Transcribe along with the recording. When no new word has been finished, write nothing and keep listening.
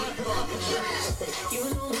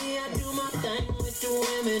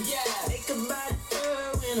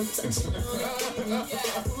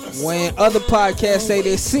When other podcasts say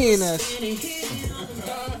they're seeing us, you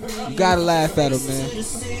gotta laugh at them, man.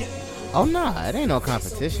 Oh nah, it ain't no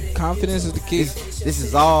competition. Confidence is the key. This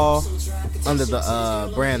is all under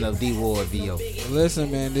the brand of D Ward VO.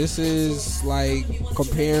 Listen, man, this is like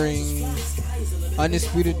comparing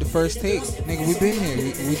Undisputed to First Take. Nigga, we been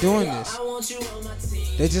here. We doing this.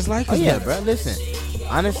 They just like us. Oh yeah, bro. Listen,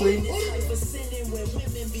 honestly,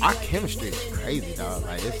 our chemistry is crazy, dog.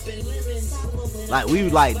 Like it's like we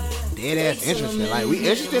like dead ass interested. Like we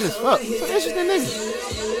interested as fuck. We some interesting niggas.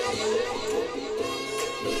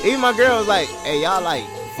 Even my girl was like, "Hey, y'all like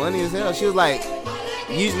funny as hell." She was like,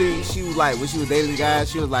 usually she was like when she was dating guys,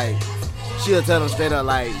 she was like, she'll tell them straight up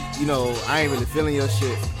like, you know, I ain't really feeling your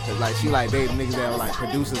shit. Cause like she like dating niggas that were like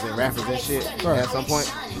producers and rappers and shit at some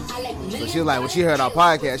point. So she was like, when she heard our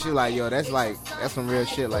podcast, she was like, yo, that's some real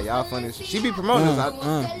shit. Like y'all funny as shit. She be promoting us.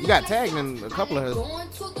 You got tagged in a couple of her.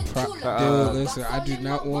 Dude, listen, I do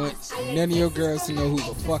not want none of your girls to know who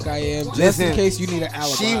the fuck I am. Just in case you need an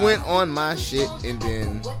alibi. She went on my shit and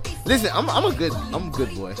then listen, I'm a good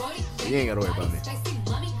boy. You ain't gotta worry about me.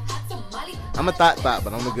 I'm a thought,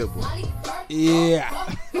 but I'm a good boy. Yeah.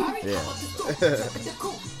 Yeah.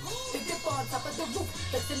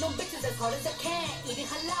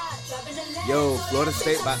 Yo, Florida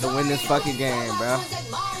State about to win this fucking game, bro.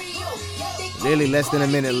 Literally less than a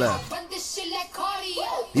minute left.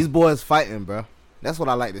 These boys fighting, bro. That's what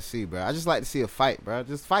I like to see, bro. I just like to see a fight, bro.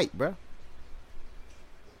 Just fight, bro.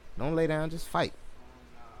 Don't lay down, just fight.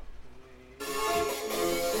 I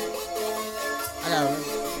got it.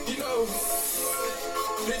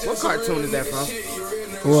 What cartoon is that from?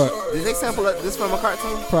 What? Did they sample this from a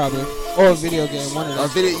cartoon? Probably. Or a video game, one of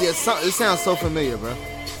those. A video, yeah, it sounds so familiar, bro.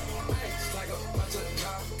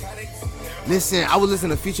 Listen, I was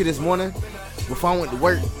listening to Feature this morning before I went to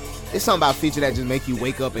work. It's something about Feature that just make you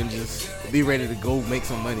wake up and just be ready to go make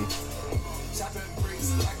some money.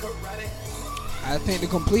 I think the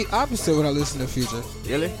complete opposite when I listen to Future.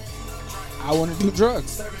 Really? I want to do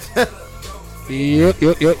drugs. Yep.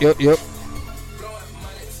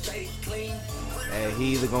 Hey,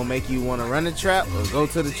 he either gonna make you want to run the trap or go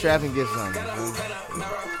to the trap and get something.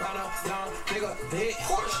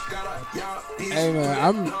 Hey man,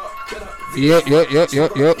 I'm. Yep. Yep.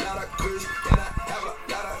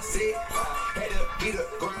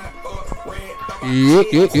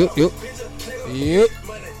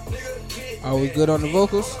 Are we good on the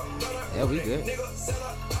vocals? Yeah, we good.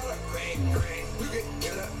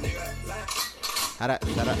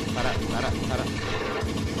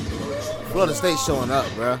 Florida State showing up,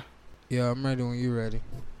 bro. Yeah, I'm ready when you ready.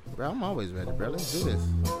 Bro, I'm always ready, bro. Let's do this.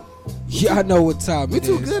 Yeah, I know what time it is.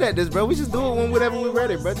 We too good at this, bro. We just do it whenever we're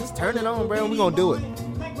ready, bro. Just turn it on, bro, and we gonna do it.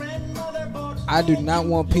 I do not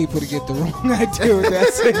want people to get the wrong idea with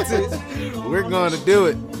that sentence. We're gonna do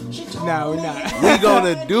it. No, we're not. We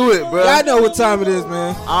gonna do it, bro. Yeah, I know what time it is,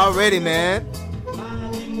 man. Already, man.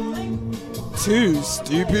 2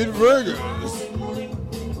 stupid burgers.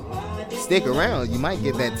 Stick around. You might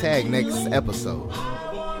get that tag next episode.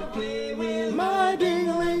 My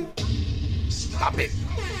ding-a-ling. Stop it.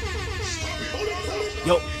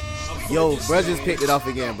 Yo, bro just picked it off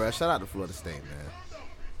again, bro. Shout out to Florida State, man.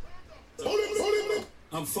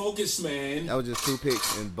 I'm focused, man. That was just 2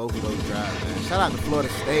 picks in both of those drives, man. Shout out to Florida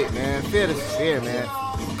State, man. Fear the sphere, man.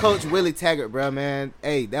 Coach Willie Taggart, bro, man.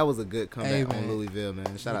 Hey, that was a good comeback on Louisville,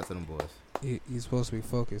 man. Shout out to them boys. You're supposed to be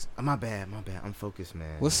focused. My bad. I'm focused,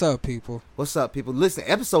 man. What's up, people? Listen,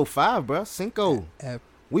 episode 5, bro. Cinco.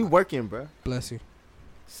 We working, bro. Bless you.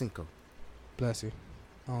 Cinco. Bless you.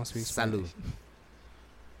 I don't speak Salud. Spanish.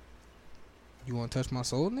 You want to touch my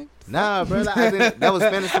soul, nigga? Nah, bro. That was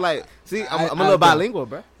Spanish for like. See, I'm a little bilingual,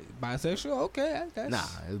 bro. Bisexual? Okay. Nah,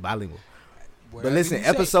 it's bilingual. Whatever but listen,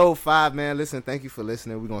 episode 5, man. Listen, thank you for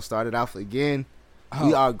listening. We're gonna start it off again.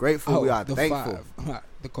 We are grateful. We are thankful.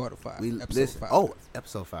 The Carter 5. Episode 5. Oh,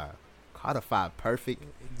 episode 5. Carter 5. Perfect.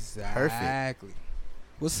 Exactly.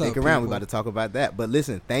 What's up, Stick around. We're about to talk about that. But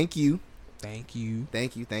listen, thank you. Thank you.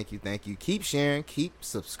 Keep sharing. Keep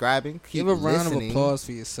subscribing. Keep Give a round listening. of applause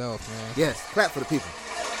for yourself, man. Yes. Clap for the people.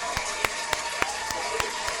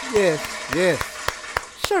 Yes.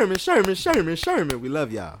 Sherman. We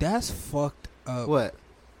love y'all. That's fucked up. What?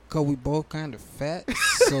 Cause we both kind of fat,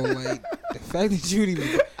 so like the fact that you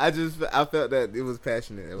even I felt that it was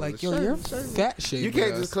passionate. It like was yo, you're fat shit. You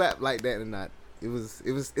can't just clap like that and not.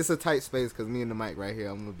 It's a tight space because me and the mic right here.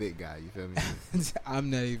 I'm a big guy. You feel me? I'm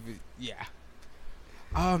not even. Yeah.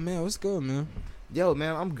 Oh man, what's good, man? Yo,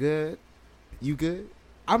 man, I'm good. You good?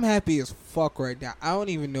 I'm happy as fuck right now. I don't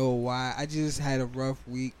even know why. I just had a rough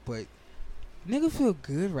week, but Nigga feel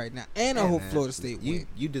good right now, and I Hey, hope man, Florida State win.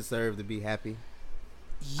 You deserve to be happy.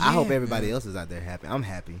 Yeah, I hope everybody man. else is out there happy. I'm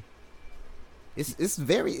happy.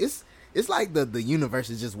 It's like the universe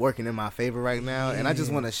is just working in my favor right now, and I just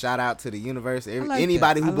Yeah. want to shout out to the universe. like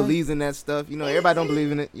Anybody that. who I like- believes in that stuff, everybody don't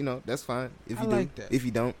believe in it. That's fine. If I you like do, that. if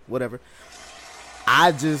you don't, whatever.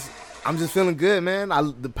 I'm just feeling good, man.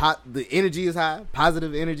 The energy is high,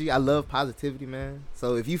 positive energy. I love positivity, man.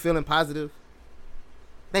 So if you feeling positive,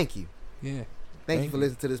 thank you. Yeah. Thank you for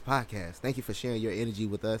listening to this podcast. Thank you for sharing your energy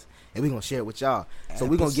with us, and we're gonna share it with y'all. So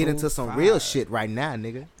we're gonna get into Episode some real 5. shit right now,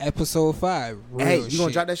 nigga. Episode 5. Real Hey, you gonna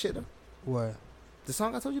shit. drop that shit though? What? The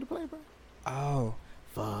song I told you to play, bro. Oh,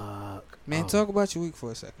 Fuck. man, Oh. talk about your week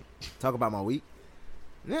for a second. Talk about my week.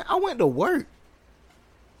 Man, I went to work.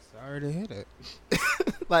 Sorry to hear that.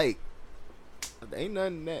 Like, ain't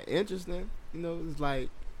nothing that interesting. It's like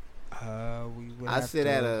We would I have sit to,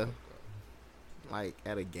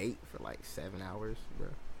 at a gate for like 7 hours, bro.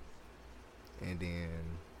 And then,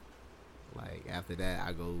 like, after that,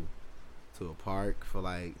 I go to a park for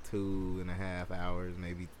like 2.5 hours,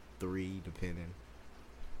 maybe 3, depending.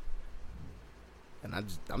 And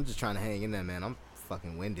I'm just trying to hang in there, man. I'm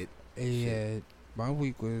fucking winded. Yeah, my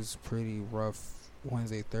week was pretty rough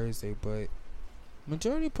Wednesday, Thursday, but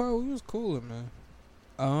majority part we was cooler,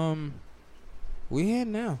 man. We here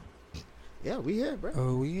now. Yeah, we here, bro.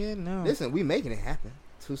 Oh, we here now. Listen, we making it happen.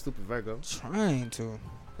 Too Stupid Virgo. Trying to.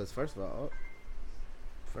 Because first of all,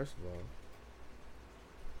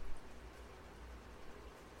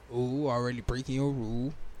 Ooh, already breaking your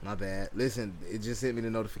rule. my bad. Listen, it just hit me the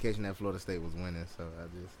notification that Florida State was winning, so I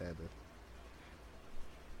just had to.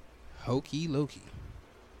 Hokey Loki.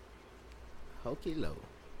 Hokey low.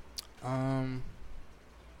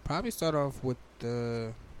 Probably start off with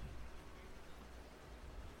the.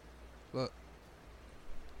 Look,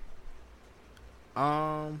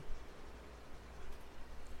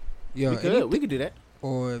 yo, we could do that.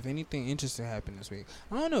 or if anything interesting happened this week.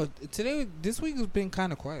 I don't know. This week has been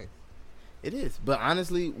kind of quiet. It is, but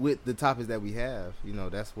honestly, with the topics that we have,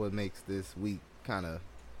 that's what makes this week kind of.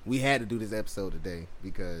 We had to do this episode today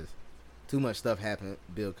because too much stuff happened.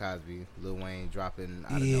 Bill Cosby, Lil Wayne dropping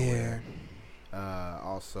out of nowhere.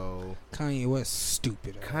 Also, Kanye West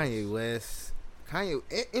stupid. Kanye West.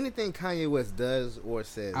 Anything Kanye West does or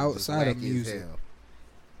says is Outside of wacky as music. hell.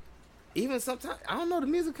 Even sometimes I don't know the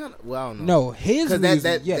music kind of. Well, I don't know. No, his 'Cause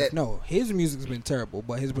music. that- no, his music's been terrible,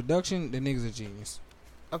 but his production, the nigga's a genius.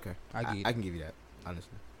 Okay, I get it. I can give you that,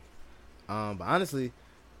 honestly. But honestly,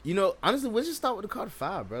 we'll just start with the Carter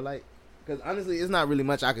 5, bro. Like, because honestly, it's not really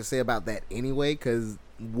much I can say about that anyway. Because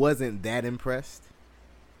wasn't that impressed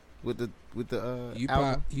with the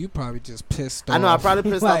album. You probably just pissed off. I know I probably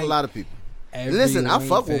pissed off a like, lot of people. every Listen, I Wayne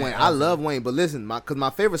fuck with fan Wayne. I ever. love Wayne, but listen, because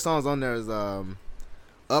my favorite songs on there is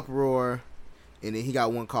Uproar, and then he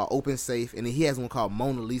got one called Open Safe, and then he has one called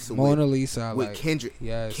Mona Lisa. Mona Lisa, I with like. Kendrick.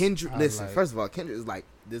 Yes, Kendrick, I listen. like. First of all, Kendrick is like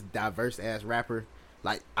this diverse ass rapper.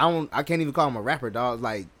 Like I can't even call him a rapper, dog.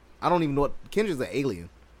 Like I don't even know what Kendrick's an alien.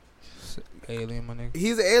 Alien, my nigga.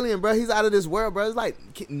 He's an alien, bro. He's out of this world, bro. It's like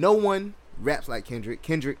no one raps like Kendrick.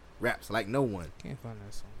 Kendrick raps like no one. Can't find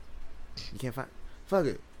that song. You can't find. Fuck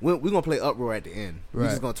it. We're gonna play Uproar at the end. We're Right.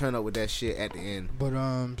 just gonna turn up with that shit at the end. But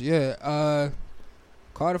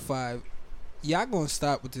Carter 5. Y'all gonna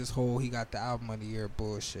stop with this whole he got the album of the year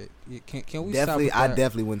bullshit. Can we Definitely, stop with that? I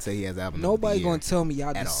definitely wouldn't say he has album. Nobody of the year. gonna tell me y'all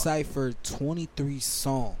at all. deciphered 23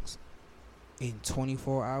 songs in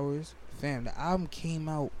 24 hours. Fam, the album came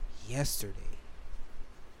out yesterday.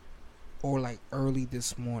 Or like early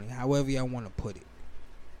this morning. However y'all want to put it.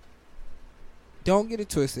 Don't get it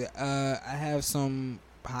twisted. I have some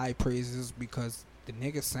high praises because the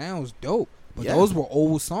nigga sounds dope. But Yeah. those were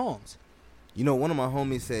old songs. One of my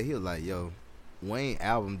homies said, he was like, yo, Wayne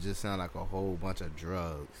album just sound like a whole bunch of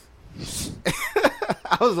drugs.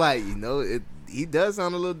 I was like, he does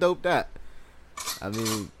sound a little doped out. I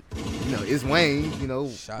mean, it's Wayne,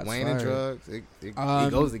 Shots Wayne and fired. drugs. It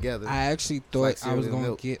goes together. I actually like thought I cereal was and gonna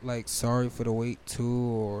milk. get like Sorry for the Wait 2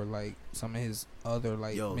 or like some of his other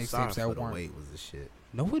like Yo, Sorry mixtapes for that the weren't. Wait was the shit.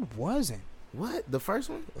 No, it wasn't. What? The first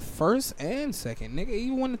one? First and second, nigga.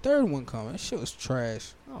 Even when the third one come, that shit was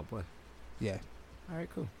trash. Oh, boy. Yeah, All right,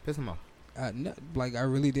 cool. Piss him off. no, like I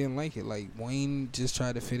really didn't like it. Like Wayne just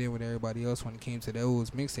tried to fit in with everybody else when it came to those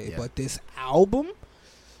mixtapes. Yeah. But this album,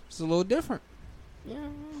 it's a little different. Yeah,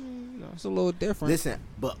 It's a little different. Listen,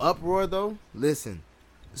 but Uproar, though, listen.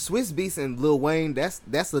 Swiss Beats and Lil Wayne, that's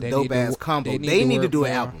a They dope need to ass wo- combo. They need to work do an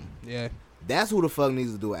more. album. Yeah, That's who the fuck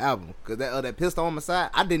needs to do an album. Because that Pistol on My Side,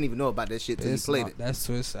 I didn't even know about that shit till you It's played not- it. That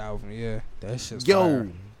Swiss album. Yeah, that shit's Yo, fire.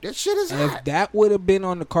 that shit is And hot. if that would have been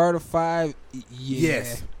on the Carter 5, yeah.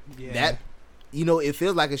 Yes. Yeah. That it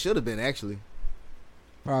feels like it should have been actually.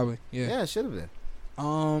 Probably, yeah. Yeah, it should have been.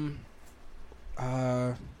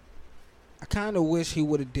 I kind of wish he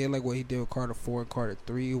would have did like what he did with Carter 4 and Carter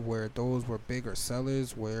 3, where those were bigger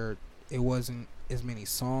sellers, where it wasn't as many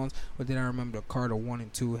songs. But then I remember the Carter 1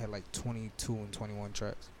 and 2 had like 22 and 21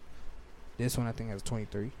 tracks. This one I think has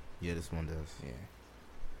 23. Yeah, this one does. Yeah.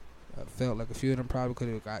 I felt like a few of them probably could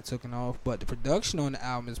have got taken off, but the production on the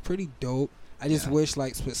album is pretty dope. I just wish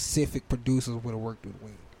like specific producers would have worked with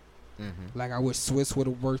Wayne. Mm-hmm. Like I wish Swiss would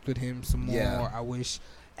have worked with him some more. Yeah. I wish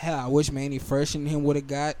Manny Fresh and him would have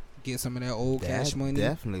get some of that old Cash Money.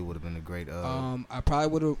 Definitely would have been a great. I probably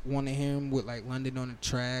would have wanted him with like London on the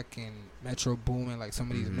Track and Metro Boomin, like some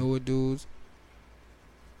of these newer dudes.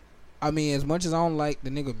 I mean, as much as I don't like the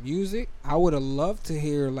nigga music, I would have loved to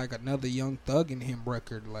hear like another Young Thug in him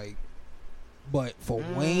record, like. But for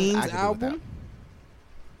Wayne's album,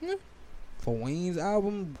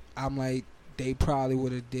 I'm like they probably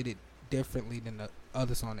would have did it differently than the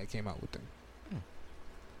other song that came out with them.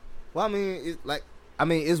 Well,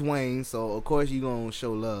 it's Wayne, so of course you gonna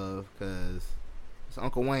show love because it's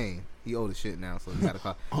Uncle Wayne. He old as shit now, so you gotta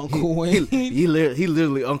call Uncle Wayne. He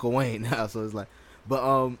literally Uncle Wayne now, so it's like.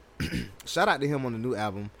 But shout out to him on the new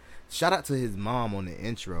album. Shout out to his mom on the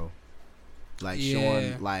intro, like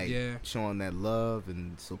showing that love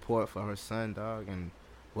and support for her son, dog, and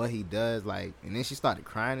what he does. Like, and then she started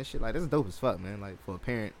crying and shit. Like, that's dope as fuck, man. Like, for a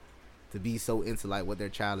parent to be so into like what their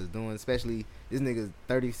child is doing, especially this nigga's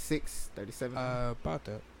 36, 37. About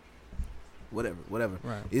that. Whatever.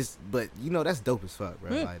 Right. But that's dope as fuck,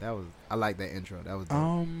 bro. Yeah. Like I like that intro. That was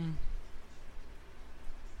dope.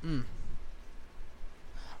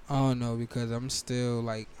 I don't know because I'm still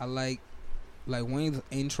like I like Wayne's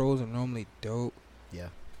intros are normally dope. Yeah.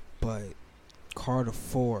 But Carter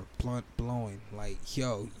 4, Blunt Blowing, like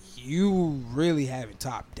yo, you really haven't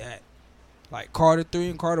topped that. Like Carter 3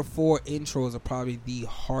 and Carter 4 intros are probably the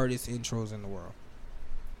hardest intros in the world.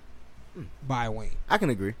 By Wayne. I can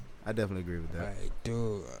agree. I definitely agree with that. Like,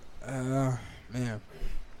 dude, man.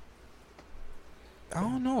 I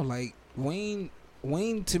don't know. Like Wayne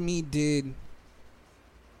to me did.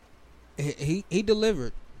 He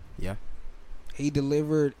delivered. Yeah. He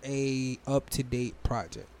delivered a up to date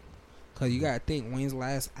project. Cause you gotta think Wayne's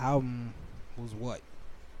last album was what?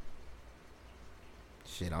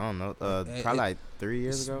 Shit, I don't know. Probably like 3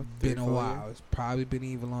 years ago. Been a while. It's probably been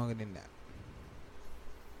even longer than that.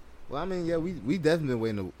 Well, I mean, yeah, we definitely been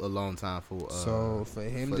waiting a long time for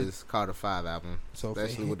this Carter 5 album,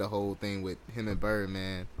 especially with the whole thing with him and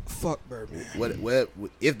Birdman. Fuck Birdman. What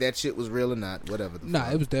if that shit was real or not? Whatever.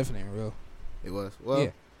 It was definitely real. It was. Well,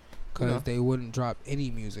 yeah, because they wouldn't drop any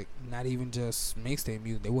music, not even just mixtape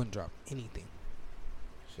music. They wouldn't drop anything.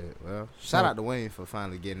 Shit. Well, shout out to Wayne for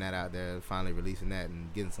finally getting that out there, finally releasing that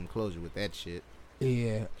and getting some closure with that shit.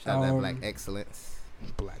 Yeah. Shout out to Black Excellence.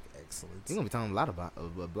 Black Excellence. You're gonna be talking a lot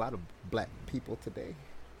of black people today.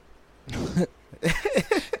 Is it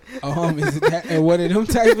that and one of them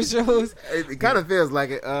type of shows? It kind of feels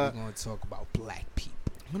like it. We're gonna talk about black people.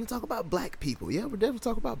 We're gonna talk about black people. Yeah, we're definitely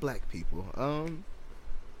talking about black people.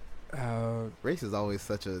 Race is always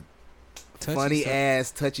such a funny ass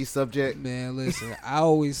touchy subject. Man, listen, I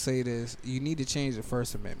always say this: you need to change the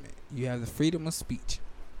First Amendment. You have the freedom of speech,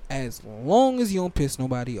 as long as you don't piss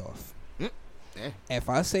nobody off. If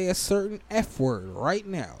I say a certain F word right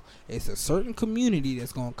now, it's a certain community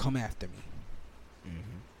that's gonna come after me.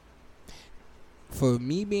 For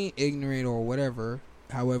me being ignorant or whatever,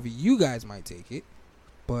 however you guys might take it,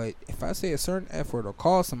 but if I say a certain F word or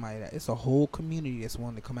call somebody that, it's a whole community that's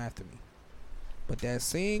wanting to come after me. But that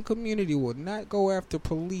same community will not go after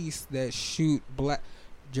police that shoot black.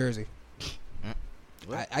 Jersey.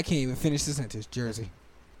 I can't even finish the sentence. Jersey.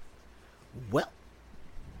 Well,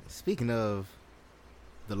 speaking of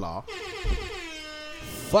the law,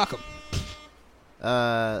 fuck him.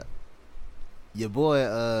 Your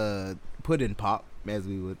boy Puddin' Pop, as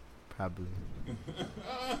we would probably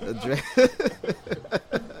address.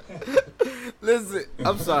 Listen,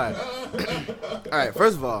 I'm sorry. All right,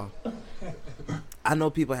 first of all, I know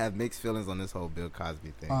people have mixed feelings on this whole Bill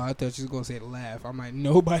Cosby thing. Oh, I thought you was gonna say laugh. I'm like,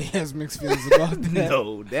 nobody has mixed feelings about that.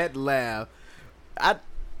 No, that laugh.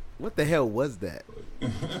 What the hell was that?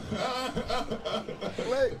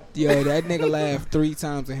 Yo, that nigga laughed 3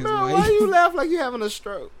 times in his life. Why you laugh like you having a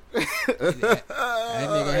stroke? That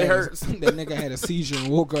nigga had a seizure and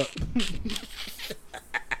woke up.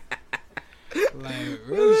 Like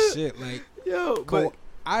real shit. Like yo, but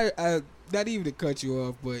I not even to cut you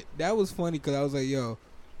off, but that was funny because I was like, yo,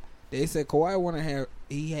 they said Kawhi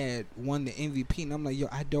had won the MVP, and I'm like, yo,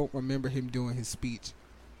 I don't remember him doing his speech.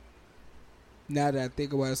 Now that I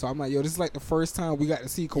think about it, so I'm like, yo, this is like the first time we got to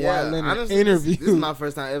see Kawhi Yeah, Leonard honestly, interview. This is my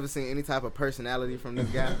first time ever seeing any type of personality from this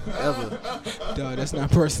guy ever. Dog, that's not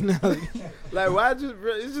personality. Like, why just?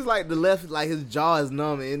 It's just like the left, like his jaw is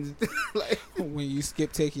numb and like. When you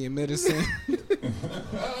skip taking your medicine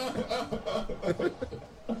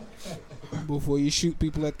before you shoot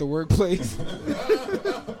people at the workplace.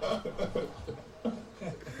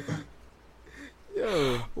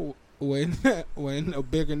 Yo, when a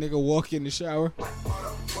bigger nigga walk in the shower.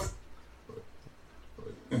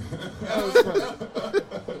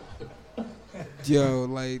 Yo,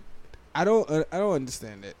 like I don't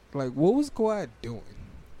understand that. Like, what was Kawhi doing?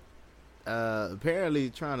 apparently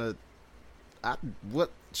trying to. I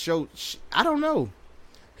don't know.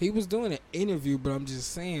 He was doing an interview, but I'm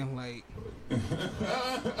just saying, like,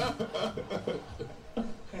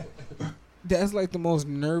 that's like the most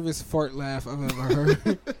nervous fart laugh I've ever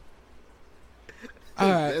heard.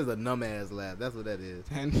 There's a numb ass laugh. That's what that is.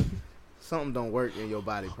 And Something don't work in your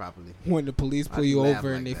body properly. when the police Why'd pull you you laugh over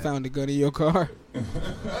like and they that? found a gun in your car.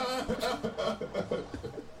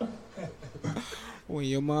 When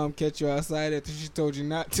your mom catch you outside after she told you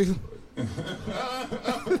not to.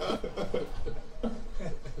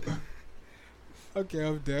 Okay,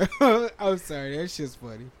 I'm done. I'm sorry, that shit's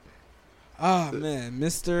funny. Oh man,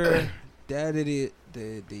 Mr. Dad of the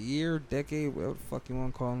year, decade, whatever the fuck you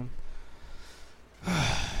want to call him.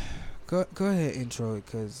 Go ahead, intro it,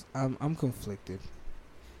 cause I'm conflicted.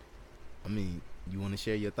 I mean, you want to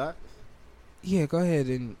share your thoughts? Yeah, go ahead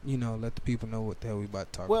and let the people know what the hell we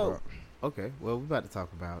about to talk about. Okay, well, we're about to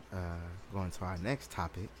talk about going to our next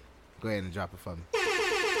topic. Go ahead and drop it for me.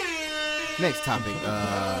 Next topic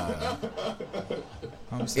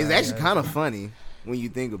I'm sorry, is actually guys. kind of funny when you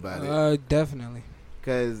think about it. Definitely.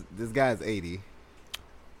 Because this guy's 80.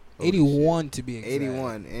 Holy 81 shit. to be exact.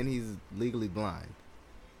 81, and he's legally blind.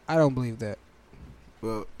 I don't believe that.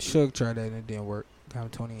 Well, Suge tried that and it didn't work. I'm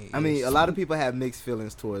 28. I mean, years. a lot of people have mixed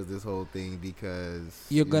feelings towards this whole thing because...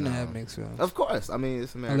 You're gonna have mixed feelings. Of course. I mean,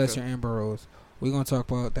 it's America. Unless you're Amber Rose. We're gonna talk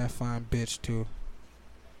about that fine bitch too.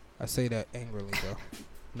 I say that angrily though.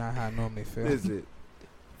 Not how I normally feel. Listen,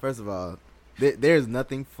 first of all, there's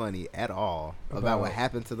nothing funny at all about what About-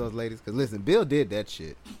 happened to those ladies. Because listen, Bill did that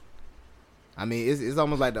shit. I mean, it's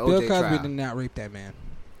almost like the Bill OJ Cosby trial. did not rape that man.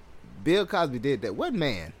 Bill Cosby did that. What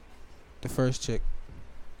man? The first chick.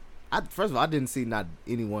 First of all, I didn't see not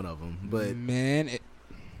any one of them. But man,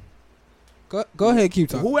 go ahead, keep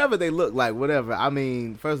talking. whoever they look like, whatever. I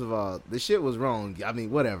mean, first of all, the shit was wrong. I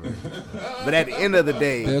mean, whatever. But at the end of the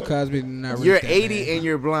day, Bill Cosby did not rape you're that 80 man. and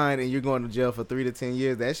you're blind and you're going to jail for 3 to 10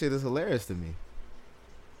 years. That shit is hilarious to me.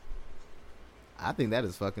 I think that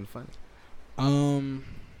is fucking funny. I'm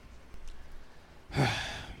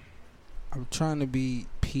trying to be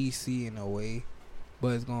PC in a way, but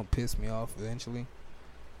it's gonna piss me off eventually.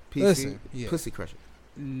 PC, Listen, yeah. Pussy crusher.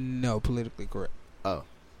 No, politically correct. Oh.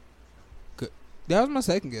 Good. That was my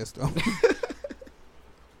second guess though.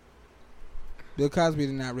 Bill Cosby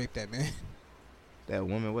did not rape that man. That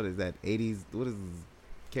woman, what is that? 80s, what is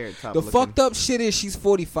Carrot Top The looking? fucked up shit is she's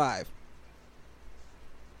 45.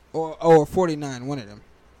 Or 49, one of them.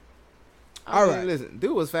 I mean, Alright. listen,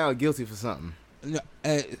 dude was found guilty for something. No,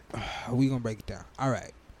 we gonna break it down. All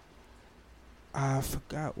right. I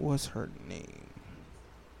forgot what's her name.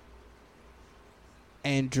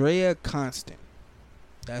 Andrea Constant.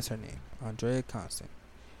 That's her name. Andrea Constant.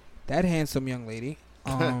 That handsome young lady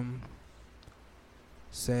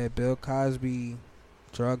said Bill Cosby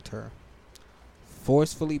drugged her,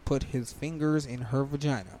 forcefully put his fingers in her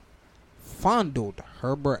vagina, fondled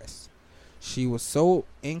her breasts. She was so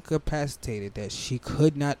incapacitated that she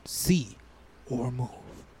could not see or move.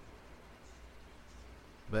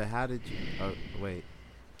 But how did you... Oh, wait.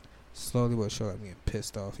 Slowly but surely, I'm getting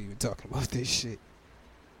pissed off even talking about this shit.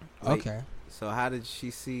 Wait. Okay. So how did she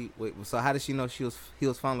see... Wait, so how did she know he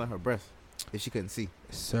was fondling her breast if she couldn't see?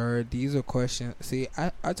 Sir, these are questions. See,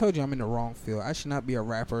 I told you I'm in the wrong field. I should not be a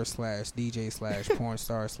rapper / DJ / porn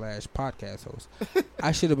star / podcast host.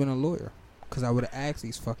 I should have been a lawyer because I would have asked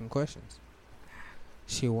these fucking questions.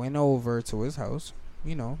 She went over to his house.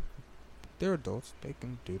 You know, they're adults. They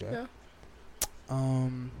can do that. Yeah.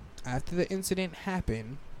 After the incident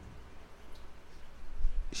happened,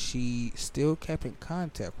 she still kept in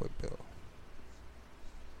contact with Bill.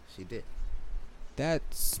 She did.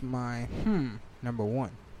 That's my number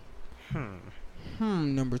one.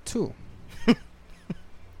 Number two.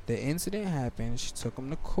 The incident happened. She took him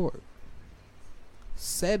to court.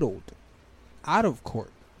 Settled out of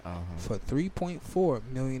court for $3.4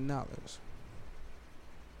 million.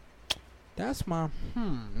 That's my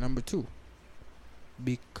number two.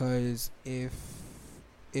 Because if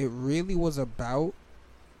it really was about,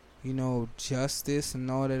 you know, justice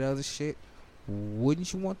and all that other shit,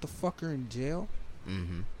 wouldn't you want the fucker in jail?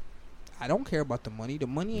 Mm-hmm. I don't care about the money. The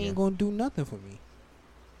money ain't gonna do nothing for me.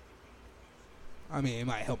 I mean, it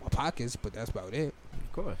might help my pockets, but that's about it.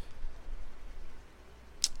 Of course.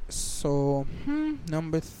 So,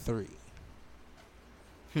 number 3.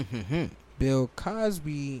 Bill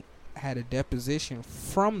Cosby had a deposition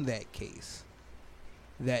from that case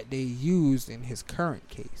that they used in his current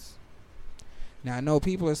case. Now, I know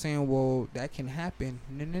people are saying, well, that can happen.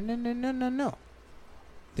 No.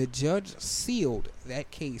 The judge sealed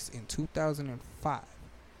that case in 2005.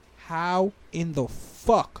 How in the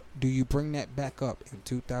fuck do you bring that back up in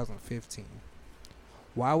 2015?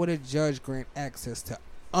 Why would a judge grant access to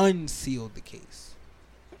unseal the case?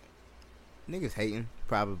 Niggas hating,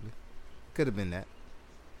 probably. Could have been that.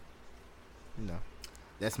 No.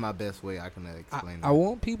 That's my best way I can explain that. I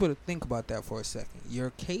want people to think about that for a second.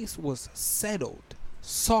 Your case was solved,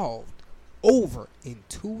 over in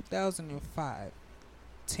 2005.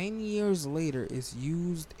 10 years later, it's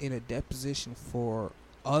used in a deposition for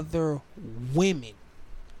other women.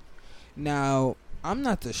 Now, I'm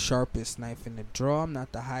not the sharpest knife in the drawer. I'm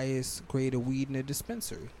not the highest grade of weed in the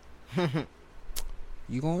dispensary.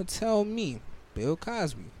 You gonna tell me, Bill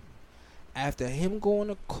Cosby, after him going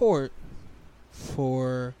to court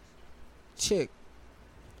for chick,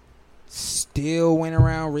 still went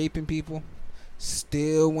around raping people,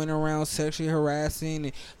 still went around sexually harassing,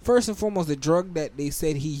 and first and foremost, the drug that they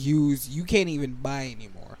said he used, you can't even buy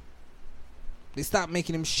anymore. They stopped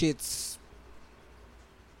making them shits,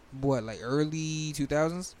 what, like early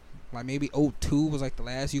 2000s? Like maybe 2002 was like the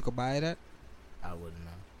last you could buy that? I wouldn't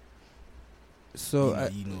know. So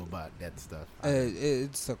you know about that stuff.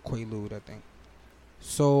 It's a Quaalude, I think.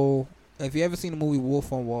 So, have you ever seen the movie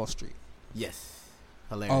Wolf on Wall Street? Yes.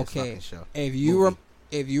 Hilarious fucking show. If you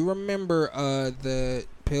remember the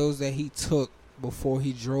pills that he took before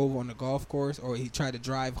he drove on the golf course, or he tried to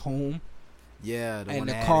drive home, yeah, and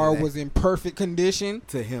the car was in perfect condition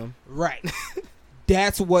to him, right?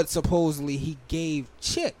 That's what supposedly he gave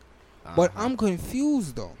Chick. But I'm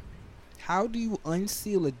confused though. How do you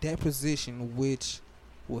unseal a deposition which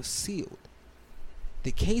was sealed?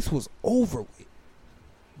 The case was over with.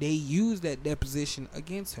 They used that deposition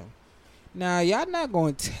against him. Now, y'all not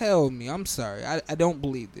going to tell me. I'm sorry. I don't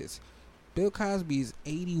believe this. Bill Cosby is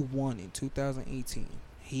 81 in 2018.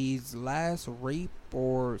 His last rape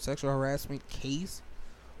or sexual harassment case,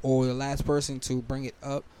 or the last person to bring it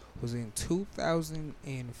up, was in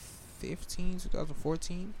 2015,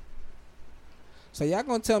 2014. So y'all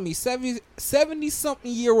gonna tell me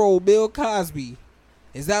 70-something-year-old Bill Cosby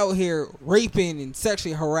is out here raping and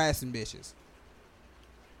sexually harassing bitches?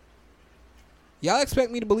 Y'all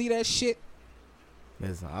expect me to believe that shit?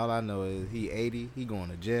 Listen, all I know is he 80, he going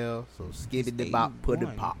to jail, so skibby the bop, put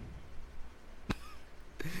it pop.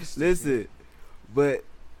 Listen, but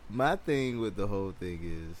my thing with the whole thing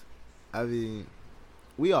is, I mean,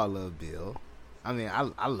 we all love Bill. I mean,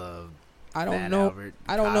 I love I don't know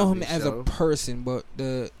him as a person, but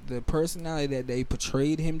the personality that they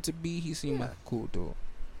portrayed him to be, he seemed like a cool dude.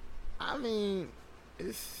 I mean,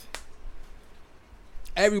 it's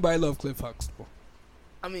everybody love Cliff Huxtable.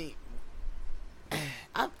 I mean,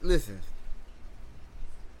 listen.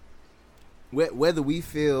 Whether we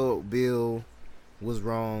feel Bill was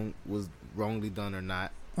wrongly done or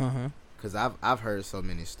not, because I've heard so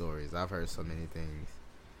many stories, I've heard so many things.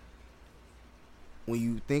 When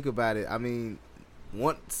you think about it, I mean,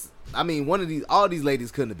 all these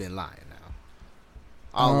ladies couldn't have been lying now.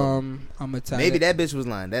 I'm gonna tell you. Maybe that bitch was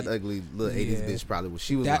lying. That ugly little 80s bitch probably was.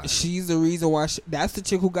 She was lying. She's the reason why. That's the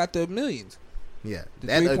chick who got the millions. Yeah,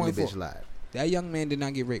 that ugly bitch lied. That young man did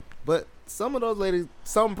not get raped. But some of those ladies,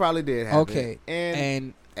 some probably did have it.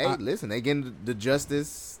 And hey, listen, they getting the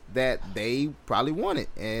justice that they probably wanted.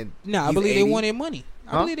 And I believe they wanted money.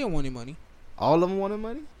 I believe they wanted money. All of them wanted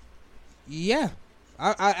money? Yeah.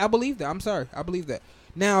 I believe that. I'm sorry. I believe that.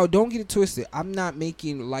 Now, don't get it twisted. I'm not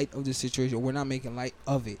making light of the situation. We're not making light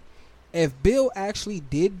of it. If Bill actually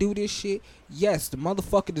did do this shit, yes, the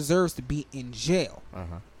motherfucker deserves to be in jail.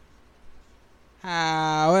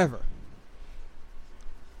 However,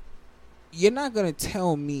 you're not going to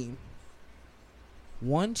tell me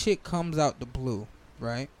one chick comes out the blue,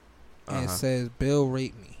 right, and says, Bill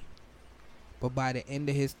raped me. But by the end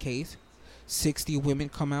of his case, 60 women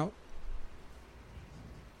come out.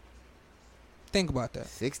 Think about that.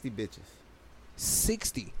 60 bitches.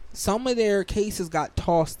 60. Some of their cases got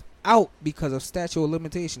tossed out because of statute of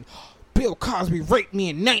limitation. Bill Cosby raped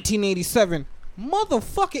me in 1987.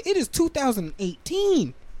 Motherfucker, it is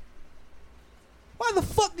 2018. Why the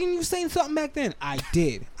fuck didn't you say something back then? I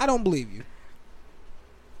did. I don't believe you.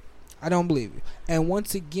 I don't believe you. And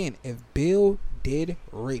once again, if Bill did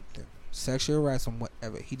rape them, sexual harassment,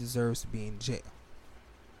 whatever, he deserves to be in jail.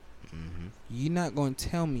 Mm-hmm. You're not going to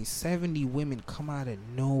tell me 70 women come out of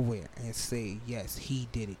nowhere and say, yes, he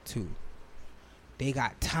did it too. They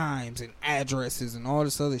got times and addresses and all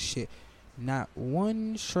this other shit. Not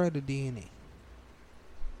one shred of DNA.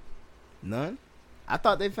 None? I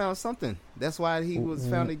thought they found something. That's why he was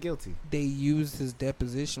found guilty. They used his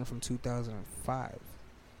deposition from 2005.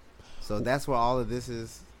 So that's where all of this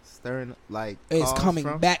is stirring, like, It's coming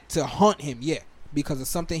from? back to haunt him, yeah. Because of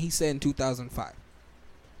something he said in 2005.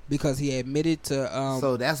 Because he admitted to...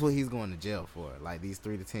 so that's what he's going to jail for. Like, these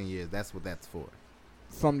 3 to 10 years, that's what that's for.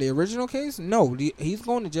 From the original case? No, he's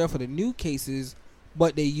going to jail for the new cases,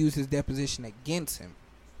 but they use his deposition against him.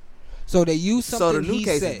 So they use something So the new he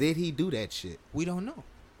cases, said. did he do that shit? We don't know.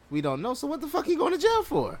 We don't know. So what the fuck he going to jail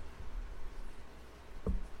for?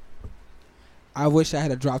 I wish I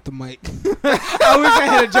had dropped the mic. I wish I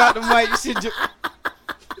had dropped the mic.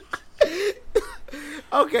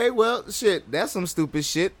 Okay, well, shit, that's some stupid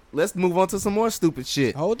shit. Let's move on to some more stupid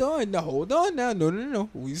shit. Hold on now. No.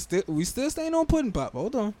 We still staying on Pudding Pop.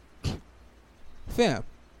 Hold on. Fam.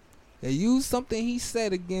 They used something he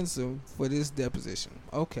said against him for this deposition.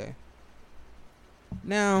 Okay.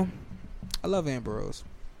 Now, I love Amber Rose.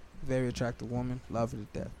 Very attractive woman. Love her to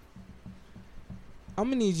death. I'm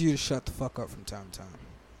going to need you to shut the fuck up from time to time.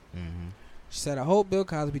 Mm-hmm. She said, I hope Bill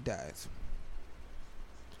Cosby dies.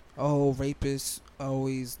 Oh, rapists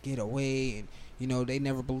always get away, and, you know, they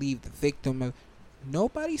never believe the victim.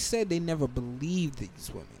 Nobody said they never believed these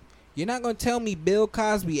women. You're not going to tell me Bill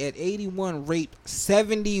Cosby at 81 raped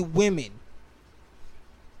 70 women,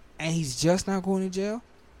 and he's just not going to jail?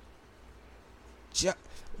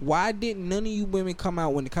 Why didn't none of you women come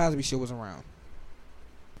out when the Cosby Show was around?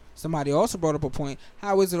 Somebody also brought up a point.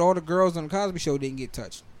 How is it all the girls on the Cosby Show didn't get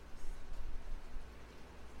touched?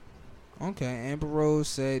 Okay, Amber Rose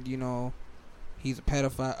said, you know, he's a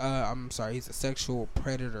pedophile. He's a sexual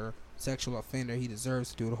predator, sexual offender. He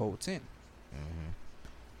deserves to do the whole 10. Mm-hmm.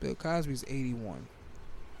 Bill Cosby's 81.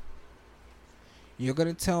 You're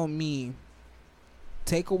going to tell me,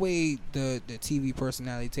 take away the TV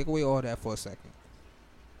personality, take away all that for a second.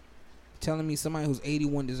 Telling me somebody who's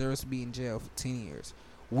 81 deserves to be in jail for 10 years.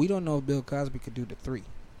 We don't know if Bill Cosby could do the 3.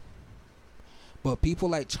 But people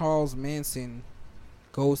like Charles Manson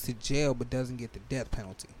goes to jail but doesn't get the death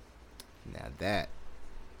penalty. Now that,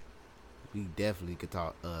 we definitely could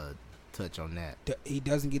touch on that. He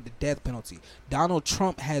doesn't get the death penalty. Donald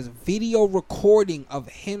Trump has video recording of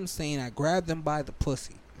him saying, I grabbed them by the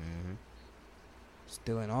pussy. Mm-hmm.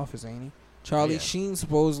 Still in office, ain't he? Charlie Sheen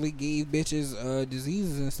supposedly gave bitches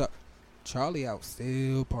diseases and stuff. Charlie out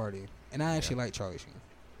still partying. And I actually like Charlie Sheen.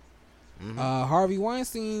 Mm-hmm. Harvey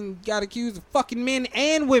Weinstein got accused of fucking men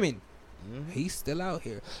and women. Mm-hmm. He's still out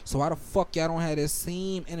here. So why the fuck y'all don't have the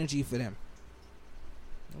same energy for them?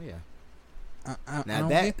 Oh, yeah. I Now don't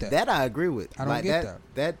get that. that I agree with. I don't like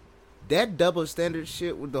get that double standard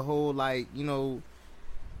shit with the whole, like, you know,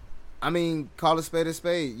 I mean, call a spade a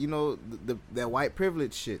spade. You know, that white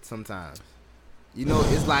privilege shit sometimes. You know,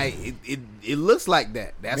 it's like it looks like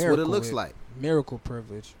that. That's Miracle what it looks with like. Miracle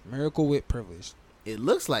privilege. Miracle with privilege. It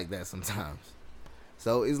looks like that sometimes.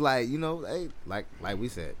 So it's like, you know, hey, like we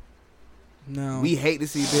said, No. we hate to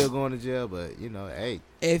see Bill going to jail, but, you know, hey,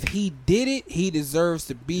 If he did it, he deserves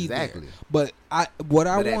to be exactly. there. But at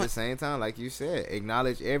the same time, like you said,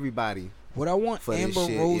 acknowledge everybody what I want for Amber this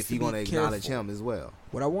shit Rose if to you're going to be acknowledge careful. him as well.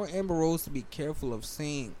 What I want Amber Rose to be careful of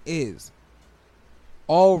saying is,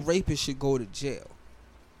 all rapists should go to jail.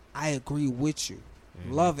 I agree with you.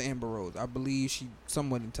 Mm-hmm. Love Amber Rose. I believe she's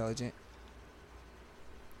somewhat intelligent.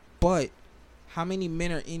 But how many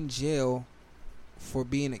men are in jail for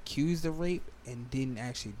being accused of rape and didn't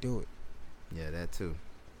actually do it? Yeah, that too.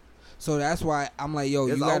 So that's why I'm like, yo,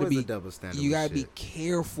 There's you gotta always be a double standard. you with gotta be shit.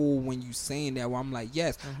 careful when you saying that. Where I'm like,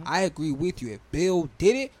 yes, Mhm. I agree with you. If Bill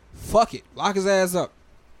did it, fuck it, lock his ass up.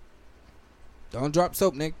 Don't drop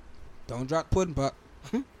soap, Nick. Don't drop pudding pop.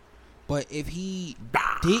 But if he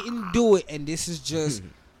didn't do it, and this is just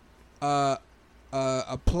a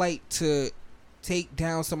plight to take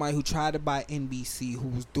down somebody who tried to buy NBC, who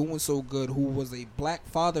was doing so good, who was a black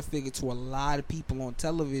father figure to a lot of people on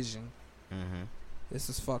television. Mm-hmm. This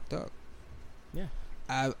is fucked up. Yeah.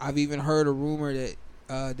 I've even heard a rumor that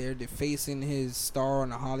they're defacing his star on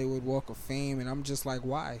the Hollywood Walk of Fame, and I'm just like,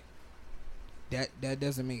 why? That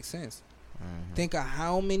doesn't make sense. Mm-hmm. Think of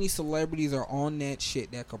how many celebrities are on that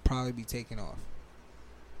shit that could probably be taken off.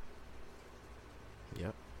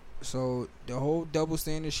 Yep. So the whole double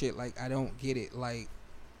standard shit, like, I don't get it. Like,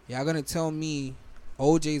 y'all gonna tell me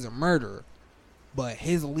OJ's a murderer, but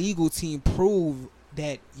his legal team proved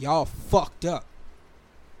that y'all fucked up.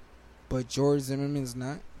 But George Zimmerman's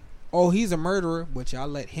not. Oh, he's a murderer, but y'all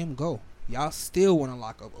let him go. Y'all still want to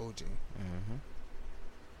lock up OJ.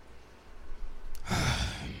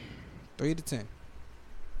 3 to 10.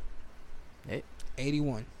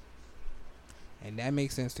 81. And that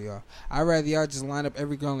makes sense to y'all. I'd rather y'all just line up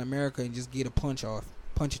every girl in America and just get a punch off.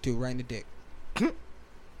 Punch or two right in the dick.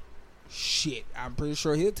 Shit, I'm pretty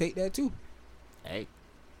sure he'll take that too. Hey.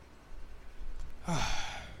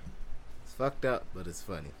 It's fucked up, but it's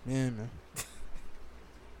funny. Yeah, man.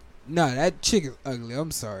 Nah, that chick is ugly.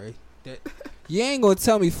 I'm sorry. You ain't gonna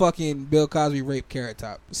tell me fucking Bill Cosby raped Carrot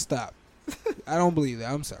Top. Stop. I don't believe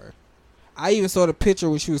that. I'm sorry. I even saw the picture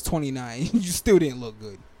when she was 29. You still didn't look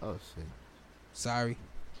good. Oh shit. Sorry.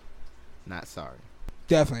 Not sorry.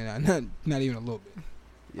 Definitely not. Not even a little bit.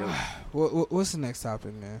 Yo. What's the next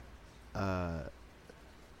topic, man?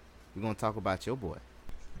 We're gonna talk about your boy.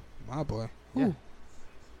 My boy. Yeah. Who?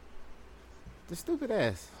 The stupid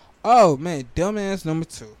ass. Oh man, dumbass number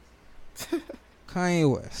 2. Kanye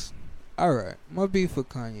West. Alright, my beef with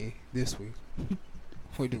Kanye this week.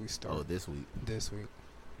 Where do we start? Oh, this week. This week.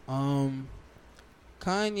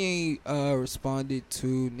 Kanye responded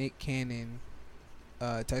to Nick Cannon,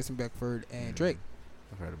 Tyson Beckford, and Drake.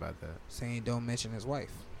 I've heard about that. Saying don't mention his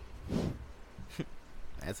wife.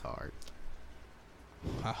 That's hard.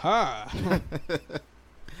 Haha.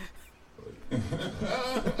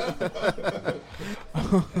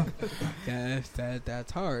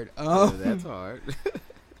 That's hard. That's hard.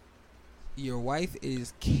 Your wife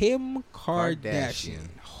is Kim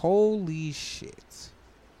Kardashian. Holy shit.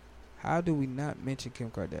 How do we not mention Kim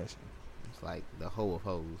Kardashian? It's like the hoe of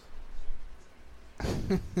hoes.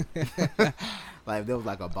 Like if there was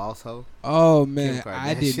like a boss hoe. Oh man,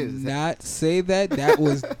 I did not say that. That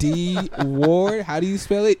was D Ward. How do you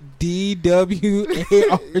spell it?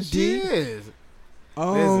 DWARD. She is.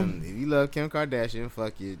 Listen, if you love Kim Kardashian,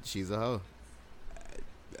 fuck it, she's a hoe.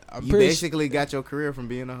 You basically got your career from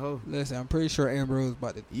being a hoe. Listen, I'm pretty sure Amber Rose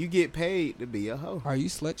about to. You get paid to be a hoe. Are you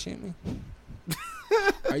slut shaming?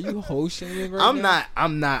 Are you hoe shaming right now?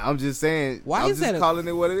 I'm not. I'm just saying. Why I'm is just that calling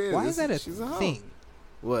it what it is? Why is that a she's a hoe. thing?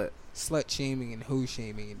 What? Slut shaming and hoe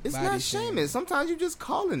shaming. And it's body not shaming. Sometimes you just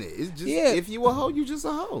calling it. It's just if you a hoe, you just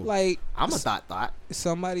a hoe. Like I'm a thought.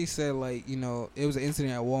 Somebody said like it was an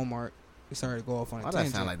incident at Walmart. Sorry to go off on a tangent. Why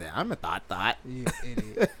does that sound like that? I'm a thought. You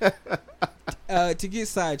idiot. To get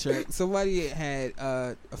sidetracked, somebody had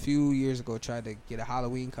a few years ago tried to get a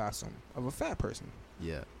Halloween costume of a fat person.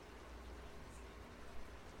 Yeah.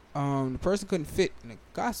 The person couldn't fit in the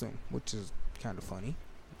costume, which is kind of funny.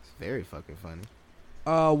 It's very fucking funny.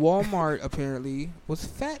 Walmart apparently was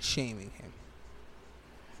fat shaming him.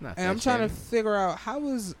 It's not. And I'm trying to figure out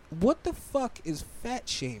what the fuck is fat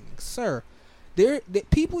shaming, sir?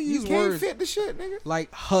 People use words fit the shit, nigga.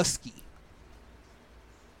 Like husky,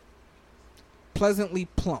 pleasantly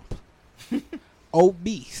plump,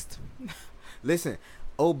 obese. Listen,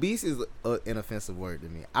 obese is an offensive word to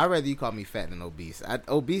me. I'd rather you call me fat than obese.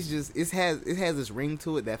 Obese just it has this ring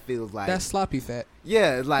to it that feels like that's sloppy fat.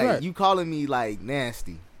 Yeah, it's like right. You calling me like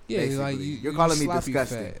nasty. Yeah, basically. like you're calling me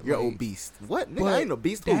disgusting. Fat. You're like, obese. What? Nigga, I ain't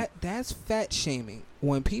obese. That's fat shaming.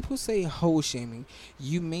 When people say hoe shaming,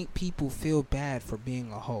 you make people feel bad for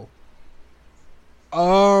being a hoe.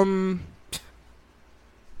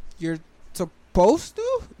 You're supposed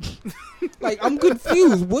to? Like, I'm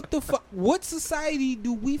confused. What the fuck? What society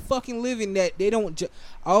do we fucking live in that they don't?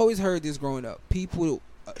 I always heard this growing up. People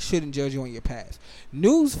shouldn't judge you on your past.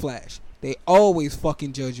 Newsflash. They always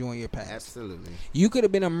fucking judge you on your past. Absolutely. You could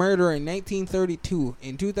have been a murderer in 1932.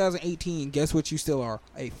 In 2018, guess what you still are?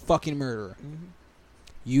 A fucking murderer. Mm-hmm.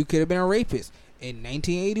 You could have been a rapist in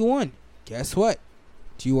 1981. Guess what?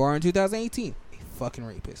 You are in 2018. A fucking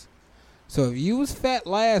rapist. So if you was fat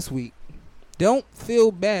last week, don't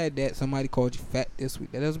feel bad that somebody called you fat this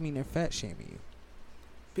week. That doesn't mean they're fat shaming you.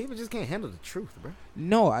 People just can't handle the truth, bro.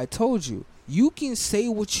 No, I told you. You can say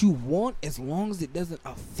what you want as long as it doesn't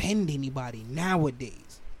offend anybody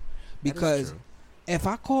nowadays. Because if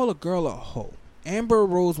I call a girl a hoe, Amber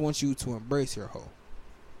Rose wants you to embrace your hoe.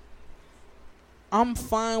 I'm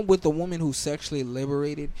fine with a woman who's sexually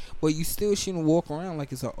liberated, but you still shouldn't walk around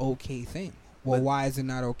like it's an okay thing. Well, why is it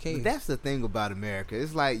not okay? But that's the thing about America.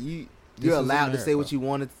 It's like you're allowed to say what you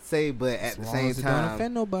want to say, but at the same time, don't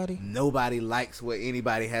offend nobody. Nobody likes what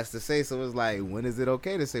anybody has to say. So it's like, when is it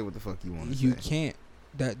okay to say what the fuck you want to say? You can't.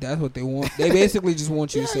 That's what they want. They basically just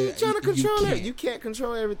want you to say. You're trying to control it. You can't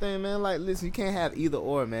control everything, man. Like, listen, you can't have either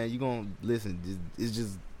or, man. You gonna listen. It's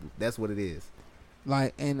just that's what it is.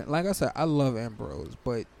 Like I said, I love Ambrose,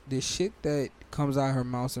 but the shit that comes out of her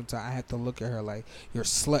mouth sometimes, I have to look at her like, you're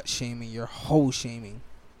slut shaming, you're hoe shaming.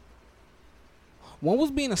 When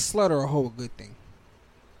was being a slut or a hoe a good thing?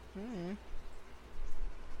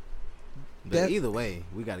 But either way,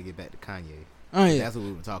 we got to get back to Kanye. Oh yeah, That's what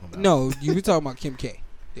we were talking about. no, you were talking about Kim K.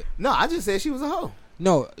 Yeah. No, I just said she was a hoe.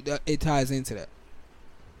 No, it ties into that.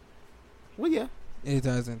 Well, yeah. It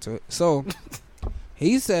ties into it. So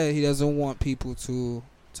he said he doesn't want people to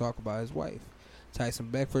talk about his wife. Tyson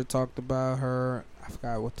Beckford talked about her. I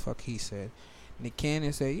forgot what the fuck he said. Nick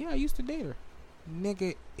Cannon said, yeah, I used to date her.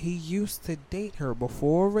 Nigga, he used to date her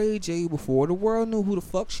before Ray J, before the world knew who the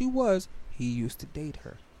fuck she was. He used to date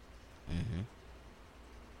her. Mm-hmm.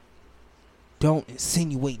 Don't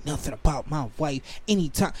insinuate nothing about my wife.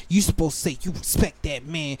 Anytime you supposed to say you respect that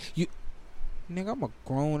man. You, nigga, I'm a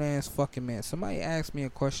grown ass fucking man. Somebody asked me a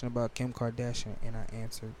question about Kim Kardashian and I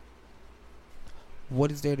answered.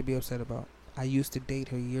 What is there to be upset about? I used to date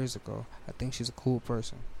her years ago. I think she's a cool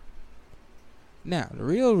person. Now, the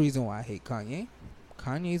real reason why I hate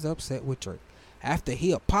Kanye's upset with Drake. After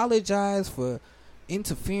he apologized for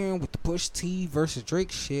interfering with the Push T versus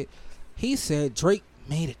Drake shit, he said Drake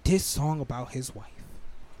made a diss song about his wife.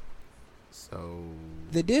 So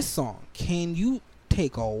The diss song, can you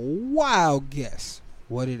take a wild guess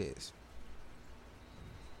what it is?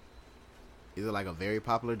 is it like a very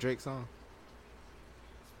popular Drake song?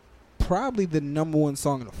 Probably the number one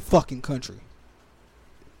song in the fucking country.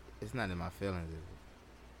 It's not in my feelings, is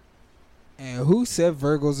it? And who said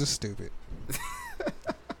Virgos are stupid?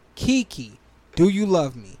 Kiki, Do You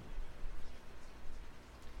Love Me?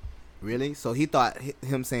 Really? So he thought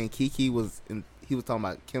him saying Kiki was he was talking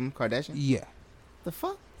about Kim Kardashian? Yeah. The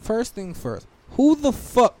fuck? First thing first. Who the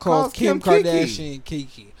fuck calls Kim Kardashian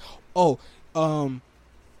Kiki? Oh,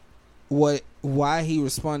 why he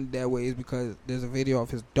responded that way is because there's a video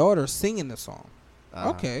of his daughter singing the song.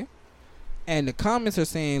 Okay. And the comments are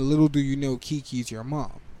saying, little do you know Kiki's your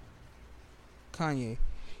mom. Kanye,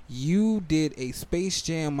 you did a Space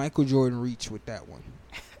Jam Michael Jordan reach with that one.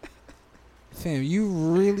 Fam, you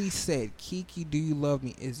really said Kiki, Do You Love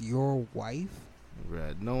Me is your wife?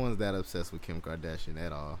 Right. No one's that obsessed with Kim Kardashian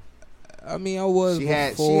at all. I mean, I was She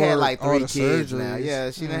before had like all 3 the kids surgeries. now.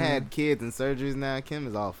 Yeah, she done had kids and surgeries now. Kim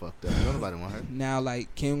is all fucked up. Nobody want her. Now,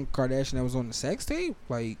 like Kim Kardashian that was on the sex tape,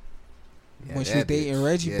 like Yeah, when she was that dating bitch.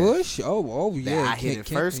 Reggie Yeah. Bush. Oh yeah. I hit it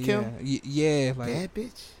first, Kim? Yeah, like Bad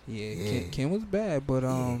bitch. yeah. Kim was bad, but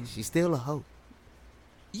Yeah, she's still a hoe.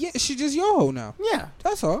 yeah, she just your hoe now. Yeah.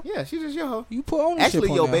 That's all. Yeah, she's just your hoe. You put ownership Actually,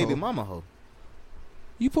 on your that baby hoe. mama hoe.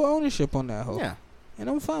 You put ownership on that hoe. Yeah. And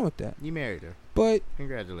I'm fine with that. You married her. But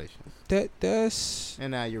Congratulations. that's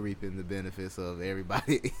And now you're reaping the benefits of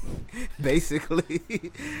everybody basically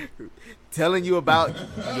telling you about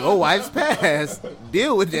your wife's past.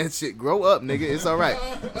 Deal with that shit. Grow up, nigga. It's all right.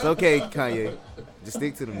 It's okay, Kanye. Just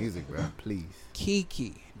stick to the music, bro. Please.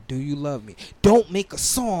 Kiki, Do You Love Me? Don't make a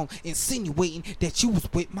song insinuating that you was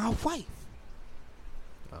with my wife.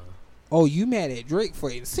 Oh, you mad at Drake for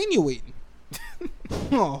insinuating?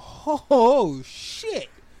 oh shit.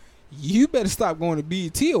 You better stop going to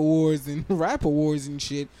BET Awards and Rap Awards and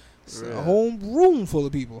shit. It's a whole room full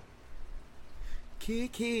of people.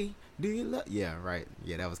 Kiki, do you love? Yeah, right.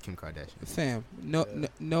 Yeah, that was Kim Kardashian. Fam,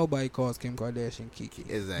 nobody calls Kim Kardashian Kiki.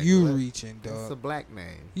 Exactly. You What? reaching, dog. It's a black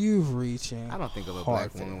name. You reaching. I don't think of a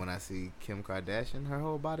hard black woman when I see Kim Kardashian. Her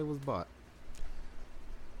whole body was bought.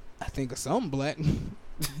 I think of some black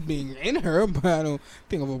being in her, but I don't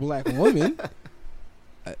think of a black woman.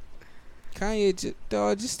 Kanye,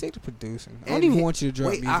 just stick to producing. I don't even want you to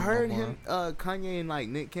drop music. I heard no more. him, Kanye and like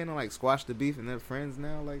Nick Cannon like squash the beef and they're friends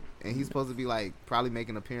now. Like, and he's supposed to be like probably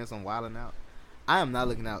making an appearance on Wildin' Out. I am not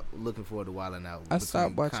looking forward to Wildin' Out. I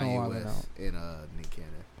stopped watching Kanye Wildin' West Out. and Nick Cannon.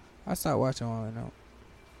 I stopped watching Wildin' Out.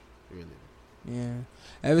 Really? Yeah.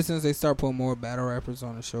 Ever since they start putting more battle rappers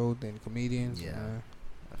on the show than comedians. Yeah.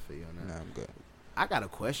 I feel you on that. Nah, I'm good. I got a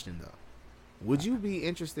question though. Would you be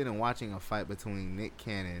interested in watching a fight between Nick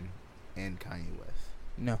Cannon and Kanye West?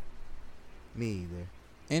 No. Me either.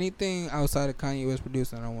 Anything outside of Kanye West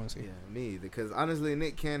producing, I don't want to see. Yeah, me either. Because honestly,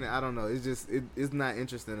 Nick Cannon, I don't know. It's just it's not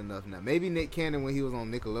interesting enough now. Maybe Nick Cannon when he was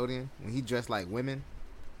on Nickelodeon when he dressed like women.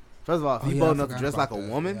 First of all, if he bold enough to dress like a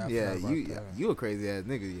woman, you a crazy ass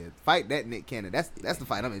nigga. Yeah, fight that Nick Cannon. That's the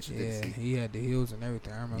fight I'm interested in. Yeah, he had the heels and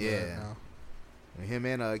everything. I remember that now. And him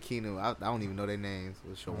and Keanu, I don't even know their names.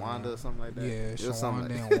 Was Shawanda or something like that? Yeah, Shawanda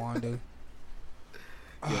like and Wanda.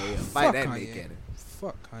 yeah. Fight that Nick Cannon.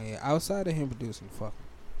 Fuck Kanye. Outside of him producing, fuck him.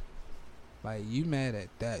 Like, you mad at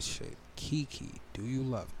that shit. Kiki, Do You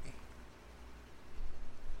Love Me?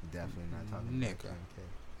 Definitely not talking Nigga. about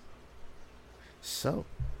So,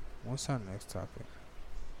 What's our next topic?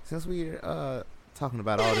 since we're talking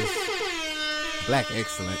about all this black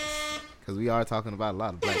excellence, because we are talking about a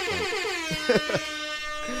lot of black folks.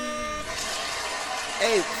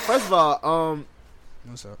 Hey, first of all,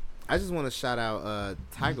 What's up? I just want to shout out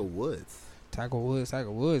Tiger Woods. Tiger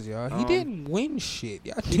Woods, y'all. He didn't win shit.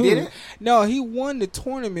 Y'all He didn't? No, he won the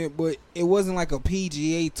tournament, but it wasn't like a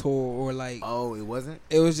PGA tour or like. Oh, it wasn't?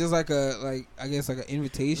 It was just like an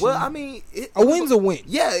invitation. Well, I mean, a win's a win.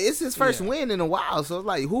 Yeah, it's his first Yeah. win in a while. So it's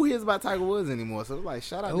like, who hears about Tiger Woods anymore? So it's like,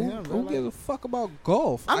 shout out to him, bro. Who gives a fuck about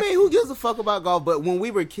golf? I mean, who gives a fuck about golf? But when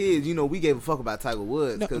we were kids, you know, we gave a fuck about Tiger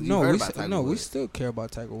Woods because you heard about Tiger Woods. we still care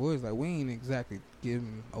about Tiger Woods. Like, we ain't exactly giving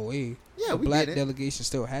him away. Yeah, the we black get it. delegation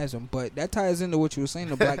still has him, but that ties into what you were saying,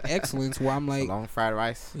 the black excellence. Where I'm like, long fried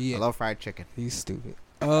rice. Yeah. I love fried chicken. he's stupid.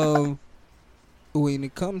 When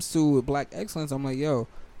it comes to black excellence, I'm like, yo,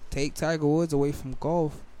 take Tiger Woods away from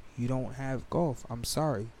golf, you don't have golf. I'm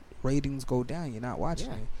sorry, ratings go down. You're not watching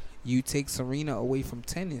Yeah. it. You take Serena away from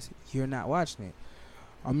tennis, you're not watching it.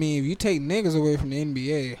 I mean, if you take niggas away from the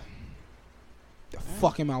NBA, the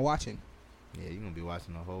fuck am I watching? Yeah, you're going to be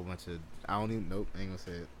watching a whole bunch of, I don't even, nope, I ain't going to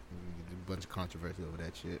say it. A bunch of controversy over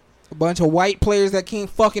that shit. A bunch of white players that can't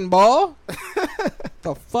fucking ball.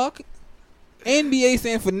 The fuck? NBA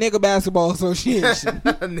stands for Nigga Basketball Association.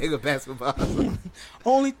 Nigga basketball.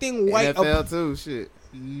 Only thing white. NFL too, shit.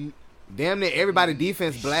 Damn near everybody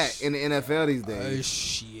defense black in the NFL these days.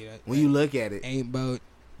 Shit. When you look at it. Ain't about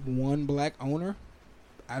one black owner.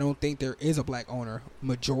 I don't think there is a black owner.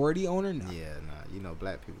 Majority owner? No. Yeah, nah, you know,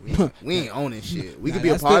 black people. We ain't owning shit. We Nah, could be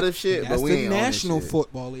a that's part the- of shit, that's but we the ain't owning National shit.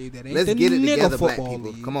 Football League. That ain't Let's the get it nigga together, black football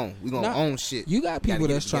people. league. Come on, we gonna Nah, own shit. You got people Gotta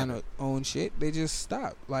get that's it trying together. to own shit. They just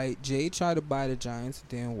stop. Like Jay tried to buy the Giants, it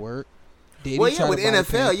didn't work. Diddy Well, yeah, tried with to buy the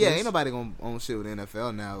NFL, yeah, Panthers. ain't nobody gonna own shit with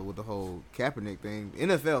NFL now with the whole Kaepernick thing.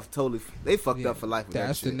 NFL totally, they fucked Yeah, up for life with that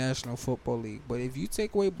That's the shit. National Football League. But if you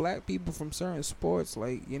take away black people from certain sports,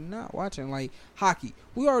 like you're not watching. Like hockey,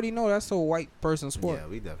 we already know that's a white person sport. Yeah,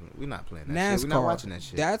 we're not playing that NASCAR, shit. We're not watching that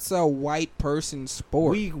shit. That's a white person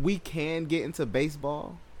sport. We can get into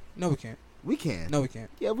baseball. No, we can't. We can. No, we can't.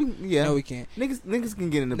 Yeah, No, we can't. Niggas can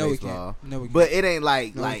get into No, we baseball. can't. No, we can't. But it ain't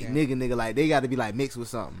like No, we like can't. nigga like they got to be like mixed with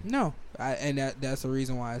something. No, and that's the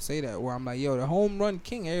reason why I say that. Where I'm like, yo, the home run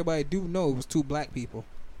king. Everybody do know it was two black people.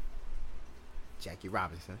 Jackie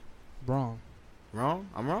Robinson. Wrong. Wrong?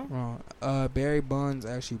 I'm wrong? Wrong. Barry Bonds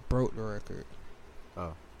actually broke the record.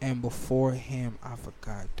 Oh. And before him, I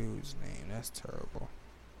forgot dude's name. That's terrible.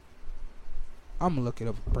 I'm gonna look it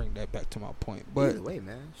up and bring that back to my point. But Either way,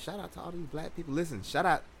 man, shout out to all these black people. Listen, shout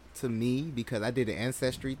out to me because I did the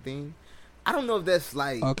ancestry thing. I don't know if that's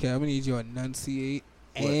like okay, I'm gonna need you to enunciate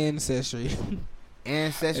What? ancestry.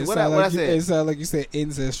 ancestry. It What sound I like said? It sound like you said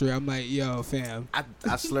ancestry. I'm like, yo, fam.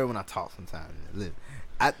 I slur when I talk sometimes. The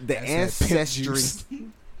That's that pimp ancestry. juice.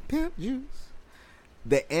 Pimp juice.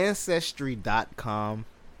 The ancestry.com.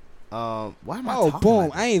 Why am I Oh, talking boom!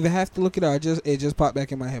 like that? I ain't even have to look it up. It just popped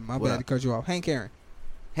back in my head. My What bad up? to cut you off. Hank Aaron.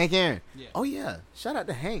 Hank Aaron. Yeah. Oh yeah. Shout out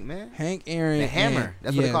to Hank, man. Hank Aaron. The Hammer. and-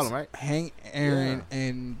 That's what they call yes, him, right? Hank Aaron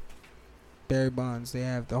and Barry Bonds. They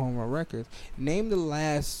have the home run records. Name the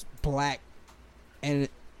last black and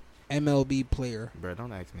MLB player. Bro,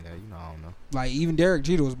 don't ask me that. You know I don't know. Like even Derek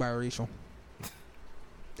Jeter was biracial.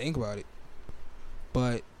 Think about it.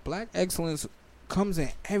 But black excellence comes in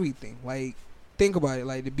everything. Like think about it.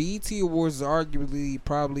 Like the BET Awards is arguably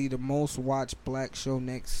probably the most watched black show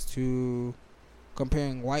next to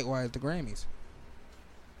comparing white-wise to Grammys.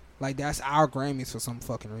 Like that's our Grammys for some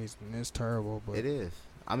fucking reason. It's terrible, but It is.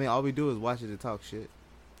 I mean, all we do is watch it and talk shit.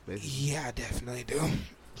 Basically. yeah, I definitely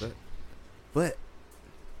do. But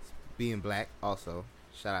being black, also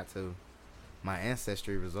shout out to my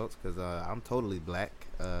ancestry results because I'm totally black.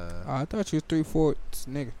 I thought you was 3/4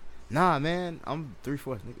 nigga. Nah, man, I'm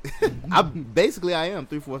 3/4 nigga. I am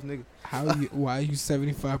 3/4 nigga. How you? Why are you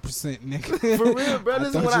 75% nigga? For real, bro. I This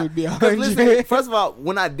is thought what you would be 'cause listen, 100. first of all,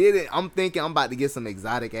 when I did it, I'm thinking I'm about to get some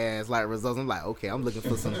exotic ass like results. I'm like, okay, I'm looking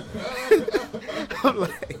for some. I'm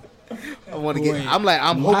like, I want to get. Wait, I'm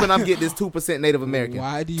why- hoping I'm getting this 2% Native American.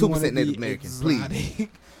 Why do you want to 2% Native be American, exotic? please.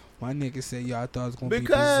 My nigga said y'all thought it was gonna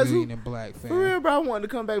Because be Brazilian and black, fam. For real, bro. I wanted to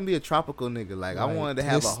come back and be a tropical nigga. Like I Like, wanted to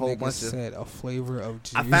have a this whole nigga bunch of. said a flavor of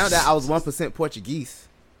juice. I found out I was 1% Portuguese.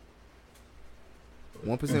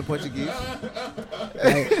 1% Portuguese.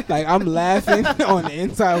 like I'm laughing on the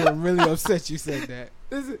inside. I'm really upset you said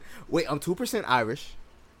that. Wait, I'm 2% Irish.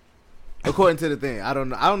 According to the thing, I don't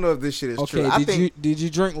know. I don't know if this shit is Okay, true. I did think you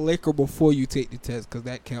drink liquor before you take the test? Because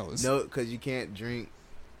that counts. no, because you can't drink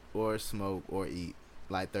or smoke or eat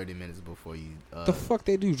like 30 minutes before you. The fuck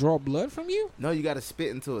they do? Draw blood from you? No, you got to spit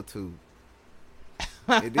into a tube.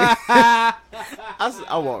 It did.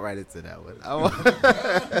 I walked right into that one.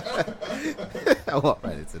 I walked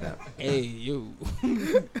right into that one. Hey, you.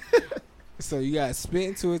 So you got spit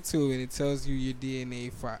into it too, and it tells you your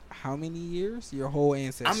DNA for how many years? Your whole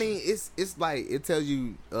ancestry. I mean, it's like it tells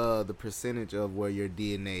you the percentage of where your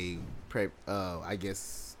DNA I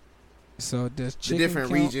guess. So does The chicken different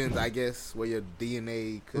count? regions, I guess, where your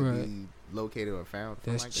DNA could Right. be located or found.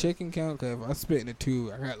 Does Like chicken count? Cause if I spit in a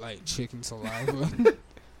tube, I got like chicken saliva,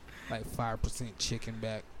 like 5% chicken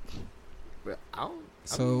back. But I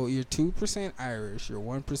So you're 2% Irish, you're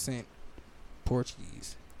 1%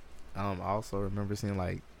 Portuguese. I also remember seeing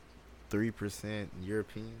like 3%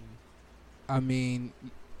 European. I mean,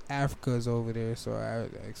 Africa's over there, so I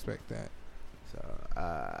expect that.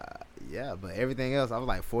 So yeah, but everything else I was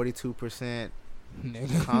like 42%.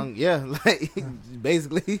 Nigga. Yeah, like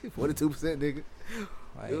basically 42%, nigga.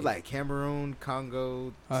 It was like Cameroon,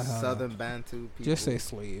 Congo, Southern Bantu people. Just say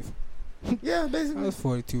slave. Yeah, I basically. was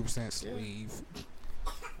 42% slave.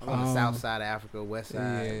 I'm on the south side of Africa, west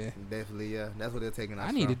side. Yeah. Definitely, yeah. That's what they're taking us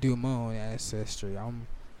I need to from. do my own ancestry. I'm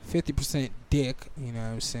 50% dick, you know what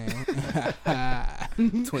I'm saying?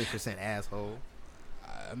 20% asshole.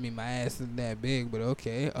 I mean, my ass isn't that big, but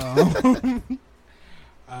okay.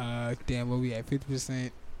 Damn, what we at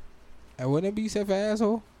 50%? And what number you said for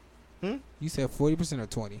asshole? You said 40% or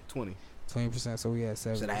 20? 20. 20%, so we had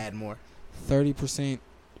 7. Should I add more? 30%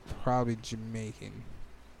 probably Jamaican.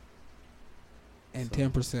 And So-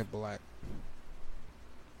 10% black.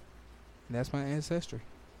 That's my ancestry.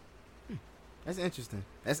 That's interesting.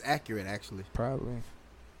 That's accurate, actually. Probably.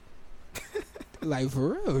 Like,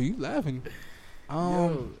 for real, you laughing.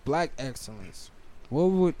 Yo. Black excellence.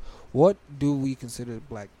 What do we consider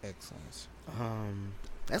black excellence?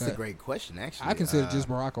 That's a Okay. great question, actually. I consider just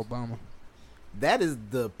Barack Obama. That is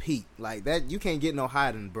the peak. Like that, you can't get no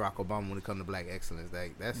higher than Barack Obama when it comes to black excellence.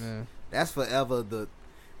 Like that's forever the.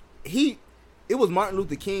 It was Martin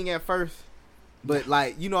Luther King at first, but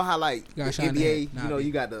like you know how like You got the shot in the NBA, head. Nah, you know B.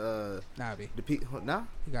 you got the Nah, nah.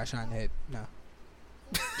 you got shot in the head. Nah.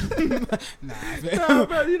 No,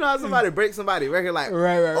 bro, you know how somebody break somebody record like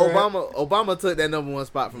Right. Obama took that number 1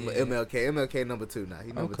 spot from Yeah. MLK number 2 now.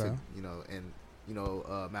 He number Okay. 2, you know, and you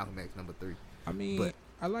know Malcolm X number 3. I mean, But-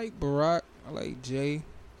 I like Barack. I like Jay.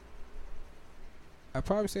 I'd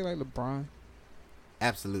probably say like LeBron.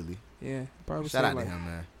 Absolutely. Yeah. Probably Shout say out like, to him,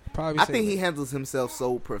 man. Probably I say think he like, handles himself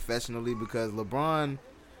so professionally because LeBron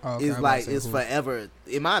oh, okay, is I was about like to say is who. forever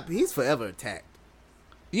he's forever attacked.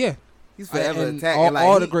 Yeah. He's forever And attacked. all, and like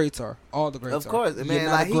all he- the greats are. All the greats Of are. course, You're man.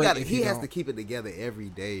 not Like a great if he you has don't. to keep it together every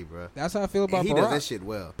day, bro. That's how I feel about And he Barack. does that shit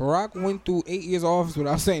well. Barack went through 8 years of office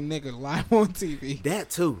without saying nigga live on TV. That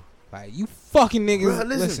too. Like, you fucking niggas. Bro,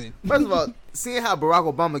 listen. Listen. First of all, seeing how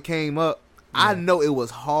Barack Obama came up, I Yeah. know it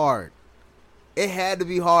was hard. It had to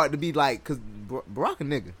be hard to be like, cause Barack a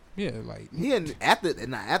nigga. Yeah, like. After he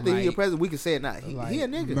a Like- president, we can say it now. He a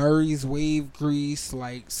nigga. Murray's Wave Grease,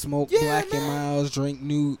 like, smoke Yeah, Black and man. Miles, drink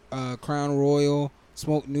new Crown Royal,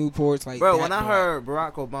 smoke Newports. Like, Bro, that when I black. heard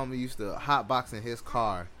Barack Obama used to hotbox in his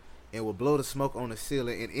car and would blow the smoke on the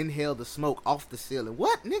ceiling and inhale the smoke off the ceiling.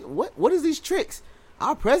 What, nigga? What is these tricks?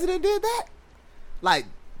 Our president did that? Like,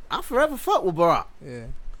 I forever fuck with Barack. Yeah.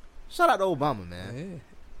 Shout out to Obama, man.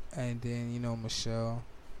 Yeah. And then, you know, Michelle.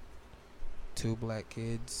 2 black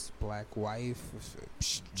kids, black wife.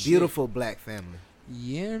 Shit. Beautiful black family.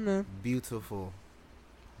 Yeah, man. Beautiful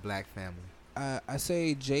black family. I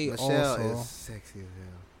say Jay Michelle also. is sexy as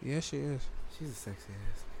hell. Yeah, she is. She's a sexy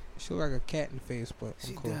ass. She look like a cat in the face, but She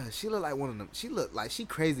I'm cool. does. She look like one of them. She look like she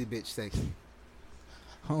crazy bitch sexy.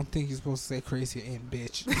 I don't think you're supposed to say crazy and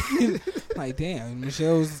bitch. Like, damn,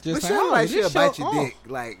 Michelle's just Michelle like, like she'll this bite show- your oh. dick.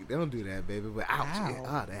 Like, don't do that, baby. But ouch, Ow.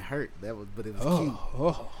 ah, that hurt. But it was cute.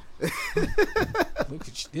 Oh. Look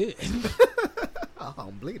what you did. Oh,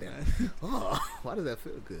 I'm bleeding. Oh, why does that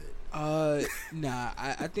feel good? Nah,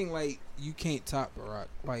 I think like you can't top Barack.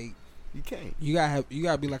 Like You can't. you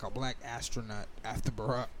gotta be like a black astronaut after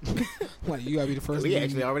Barack. Like you gotta be the first. We nigga-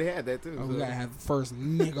 actually already had that too. we so. gotta have the first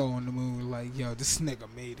nigga on the moon. Like yo, this nigga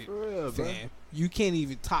made it. For real, bro. Fam, you can't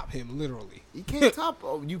even top him literally. You can't top.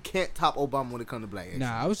 You can't top Obama when it comes to black.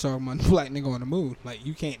 Nah, I was talking about the black nigga on the moon. Like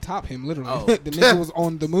you can't top him literally. Oh. The nigga was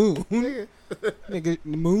on the moon. Nigga. Nigga,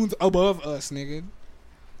 the moon's above us, nigga.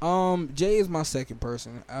 Jay is my second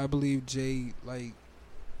person. I believe Jay, like,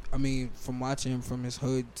 I mean, from watching him from his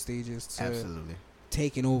hood stages to Absolutely.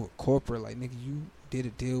 taking over corporate, like, nigga, you did a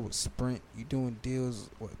deal with Sprint. You doing deals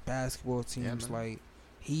with basketball teams. man. Like,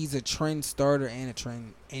 he's a trend starter and a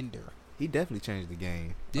trend ender. He definitely changed the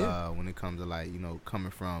game. Yeah. When it comes to like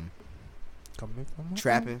coming from Coming from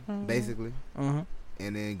trapping basically, Uh-huh.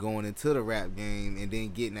 and then going into the rap game, and then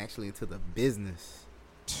getting actually into the business.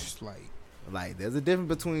 Like there's a difference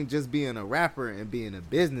between just being a rapper and being a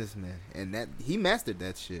businessman, and that he mastered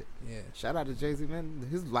that shit. Yeah. Shout out to Jay-Z, man.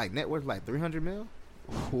 His like net worth like 300 mil.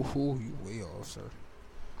 Ooh, you way off, sir.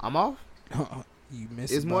 I'm off. You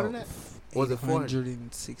missed. It's more than that. Was it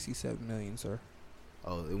 467 million, sir?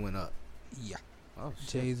 Oh, it went up. Yeah. Oh shit.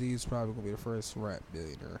 Jay-Z is probably gonna be the first rap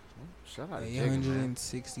billionaire. Shout out to Jay-Z, man.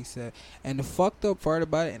 867. And the fucked up part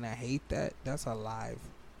about it, and I hate that's alive.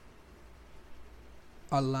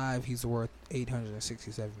 Alive, he's worth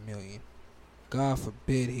 867 million. God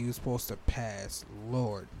forbid he was supposed to pass.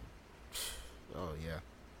 Lord. Oh yeah.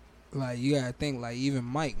 Like, you gotta think, like, even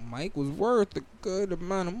Mike was worth a good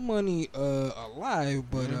amount of money alive,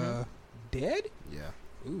 but dead? Yeah.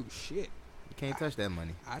 Ooh, shit. You can't touch that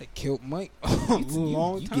money. I'd have killed Mike a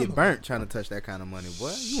long You time get ago. burnt trying to touch that kind of money,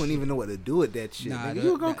 boy. You wouldn't even know what to do with that shit. Nah, Nigga.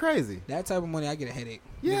 You would go crazy. That type of money, I get a headache.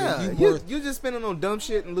 Yeah, Nigga, you just spending on dumb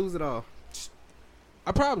shit and lose it all.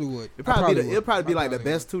 I probably would. It'll probably be like the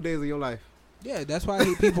best 2 days of your life. Yeah, that's why I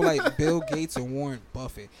hate people like Bill Gates and Warren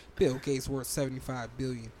Buffett. Bill Gates worth $75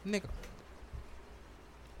 billion. Nigga.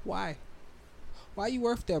 Why? Why you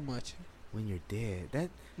worth that much? When you're dead. That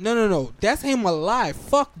No. That's him alive.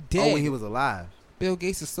 Fuck dead. Oh, when he was alive. Bill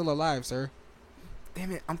Gates is still alive, sir.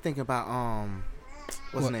 Damn it, I'm thinking about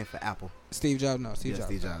what's the name for Apple? Steve Jobs. No, Steve Yeah, Jobs.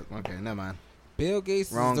 Steve Jobs. Okay, never mind. Bill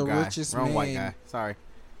Gates Wrong is the guy. richest Wrong man white guy. Sorry.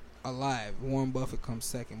 alive. Warren Buffett comes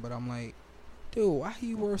second, but I'm like, dude, why are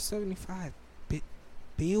you worth 75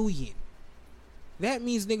 billion? That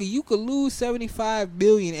means, nigga, you could lose 75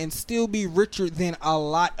 billion and still be richer than a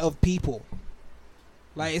lot of people.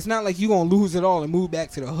 Like, it's not like you gonna lose it all and move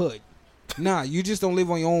back to the hood. Nah, you just don't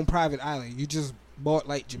live on your own private island. You just bought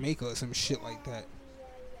like Jamaica or some shit like that.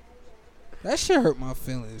 That shit hurt my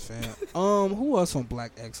feelings, fam. Who else on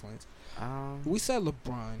Black Excellence? We said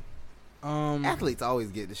LeBron. Athletes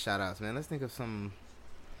always get the shout outs, man. Let's think of some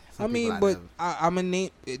I mean, but I'm a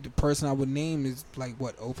name. The person I would name is like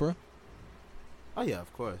what, Oprah. Oh yeah,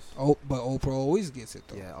 of course. Oh, but Oprah always gets it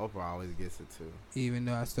though. Yeah, Oprah always gets it too. Even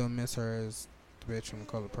though I still miss her as the bitch from The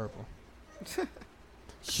Color Purple.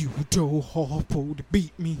 You don't hopeful to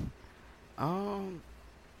beat me. I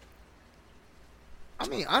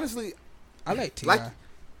mean, honestly, I like T.I.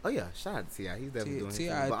 Oh yeah, shout out to T.I. He's definitely doing his thing.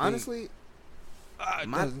 T.I. But honestly,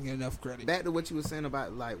 doesn't get enough credit. back to what you were saying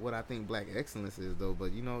about like what I think Black excellence is though.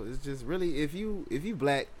 But you know, it's just really if you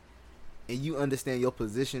black and you understand your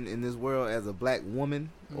position in this world as a black woman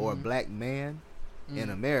or a black man in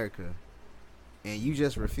America, and you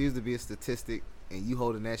just refuse to be a statistic and you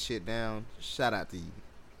holding that shit down, shout out to you.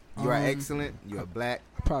 You are excellent. You are black.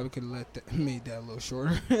 I probably could have made that a little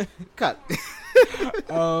shorter. Cut.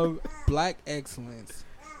 Black excellence.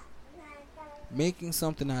 Making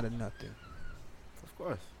something out of nothing. Of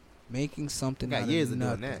course. Making something Got out years of of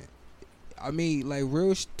nothing. doing that. I mean, like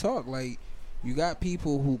real talk. Like, you got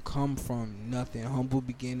people who come from nothing, humble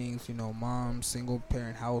beginnings. You know, moms, single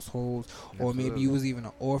parent households, or maybe you was even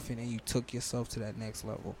an orphan and you took yourself to that next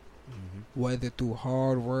level. Whether through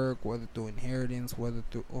hard work, whether through inheritance, whether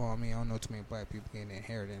through I don't know too many black people getting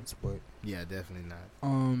inheritance, but Yeah, definitely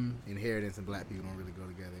not. Inheritance and black people don't really go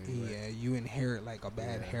together anyway. Yeah, you inherit like a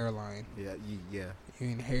bad hairline. Yeah, you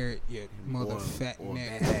inherit your mother fat or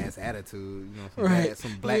neck. bad ass attitude, you know, some, Right.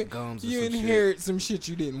 some black gums or You some inherit some shit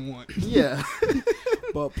you didn't want. shit. Yeah.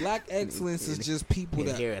 But black excellence is just people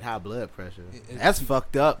that inherit high blood pressure. It- That's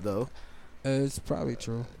fucked up though. it's probably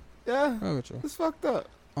true. Yeah. Probably true. It's fucked up.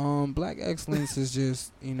 Black excellence is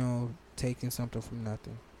just, taking something from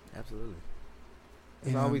nothing. Absolutely. That's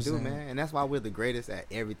You know all what we I'm do, saying? man. And that's why we're the greatest at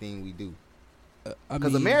everything we do. I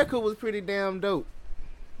Because mean, America was pretty damn dope.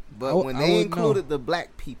 But when I they would included the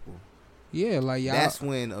black people, yeah, like y'all, that's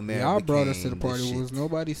when America y'all brought us to the became party. shit. Was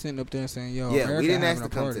nobody sitting up there saying, "Yo, Yeah, America we didn't having ask to a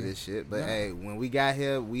come party." to this shit. But Nah. hey, when we got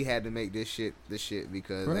here, we had to make this shit the shit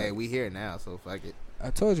because Right. hey, we here now, so fuck it. I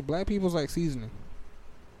told you, black people's like seasoning.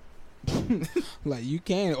 Like, you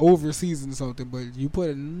can't over season something, but you put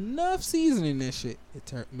enough seasoning in that shit,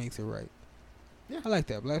 it makes it right. Yeah. I like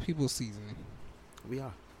that. Black people seasoning. We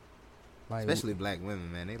are. Like, Especially black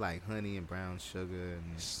women, man. They like honey and brown sugar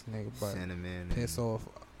and this nigga but cinnamon. piss off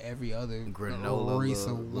every other granola race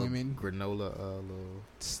little, of women. granola little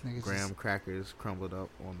This nigga graham crackers crumbled up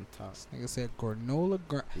on the top. This nigga said granola.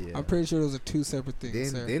 Yeah. I'm pretty sure those are two separate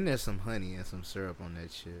things. sir. Then there's some honey and some syrup on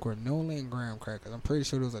that shit. Granola and graham crackers. I'm pretty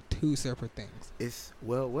sure those are two separate things. It's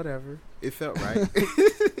whatever. It felt right.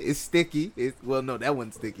 It's sticky. No, that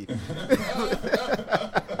wasn't sticky.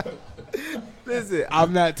 Listen,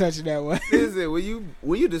 I'm not touching that one. listen.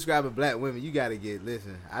 When you describe a black women, you gotta get.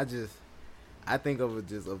 Listen, I think of it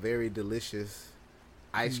just a very delicious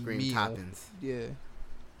ice cream meal. toppings. Yeah.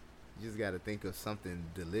 You just gotta think of something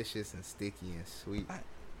delicious and sticky and sweet.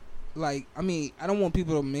 Like, I mean, I don't want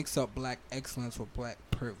people to mix up black excellence with black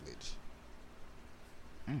privilege.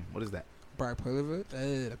 What is that? Black privilege?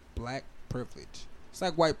 Black privilege. It's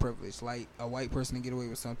like white privilege. Like, a white person to get away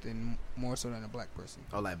with something more so than a black person.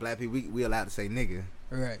 Oh, like black people, we allowed to say nigga.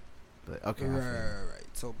 Right. But okay. Right.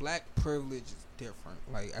 So, black privilege is different.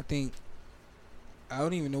 Like, I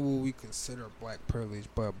don't even know what we consider black privilege,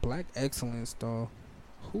 but black excellence, though,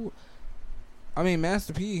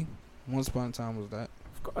 Master P, once upon a time was that.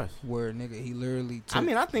 Of course. Where, nigga, he literally took...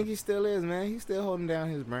 I think he still is, man. He's still holding down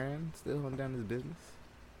his brand, still holding down his business.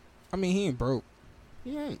 he ain't broke.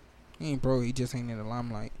 He ain't. He ain't broke. He just ain't in the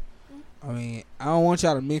limelight. I don't want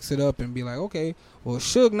y'all to mix it up and be like, okay, well,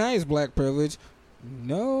 Suge Knight is black privilege.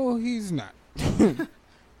 No, he's not. No,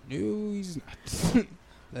 he's not.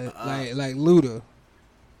 like Luda.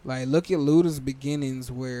 Like, look at Luda's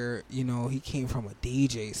beginnings where, he came from a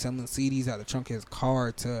DJ selling CDs out of the trunk of his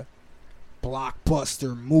car to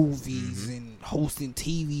blockbuster movies and hosting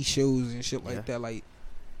TV shows and shit like that. Like,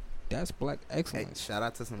 that's black excellence. Hey, shout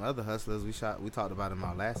out to some other hustlers we talked about in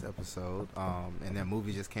our last episode. And that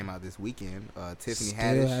movie just came out this weekend. Tiffany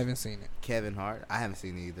Haddish. I haven't seen it. Kevin Hart. I haven't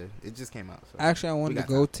seen it either. It just came out. So actually, I wanted to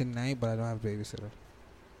go tonight, but I don't have a babysitter.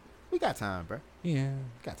 We got time, bro. Yeah,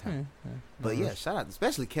 got time. Yeah. But yeah, shout out,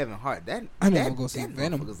 especially Kevin Hart. That go see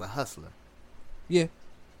Venom. Was a hustler. Yeah.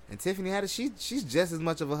 And Tiffany Haddish, she's just as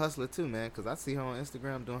much of a hustler too, man. Because I see her on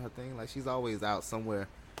Instagram doing her thing. Like, she's always out somewhere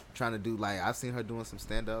trying to do, like, I've seen her doing some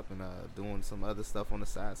stand up and doing some other stuff on the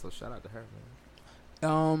side. So shout out to her,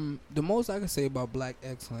 man. The most I can say about black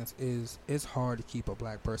excellence is it's hard to keep a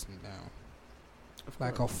black person down.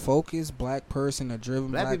 Like a focused black person, a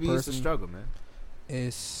driven black people person. Used to struggle, man.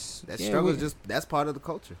 Struggle that's part of the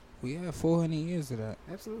culture. We have 400 years of that.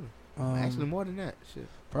 Absolutely. Actually, more than that. Shit.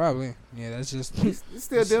 Probably. Yeah, that's just. He's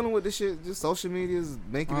still dealing with this shit. Just social media is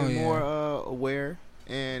making it more aware,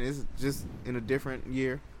 and it's just in a different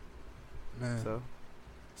year. Man. So,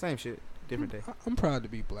 same shit, different day. I'm proud to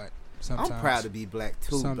be black. Sometimes I'm proud to be black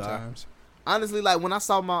too. Sometimes. Dog. Honestly, like when I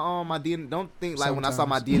saw my DNA, don't think like when I saw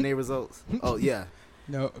my DNA results. Oh yeah.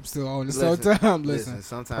 No, I'm still on it. Sometimes, listen.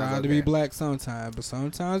 Sometimes proud to be black sometimes, but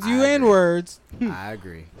sometimes you N-words. I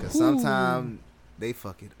agree. Because sometimes they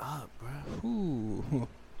fuck it up, bro. Ooh.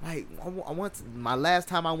 Like, my last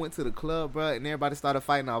time I went to the club, bro, and everybody started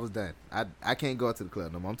fighting, I was done. I can't go out to the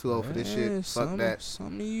club no more. I'm too old for this shit. Fuck that.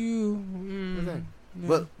 Some of you. Yeah.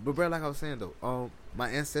 But bro, like I was saying though, my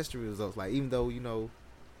ancestry results, like even though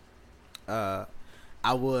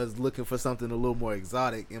I was looking for something a little more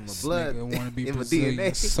exotic in my blood, in my Brazilian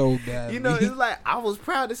DNA, so bad. It's like I was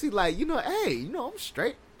proud to see, like, hey, I'm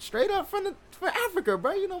straight up from Africa,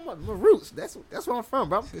 bro. My roots. That's where I'm from,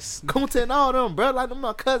 bro. Kunta and all them, bro. Like them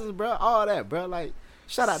my cousins, bro. All that, bro. Like,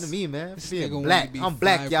 shout out to me, man. Being black. I'm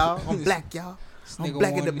black, y'all. I'm black, y'all. I'm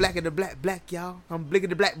black in the black of the black, y'all. I'm black in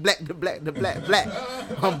the black.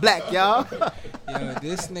 I'm black, y'all. Yo,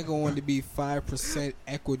 this nigga wanted to be 5%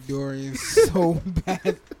 Ecuadorian so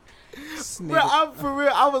bad. Bro, I'm for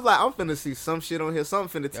real. I was like, I'm finna see some shit on here.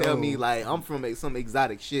 Something finna tell me like I'm from some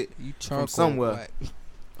exotic shit from somewhere. Black.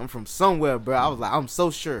 I'm from somewhere, bro. I was like, I'm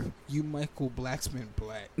so sure. You Michael Blacksman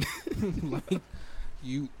black. Like,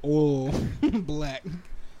 you all black.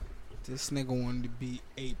 This nigga wanted to be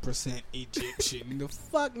 8% Egyptian. The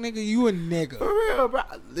fuck, nigga? You a nigga. For real, bro.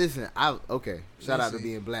 Listen, shout out to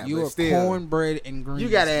being black. You but are still, cornbread and green. You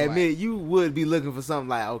gotta admit, you would be looking for something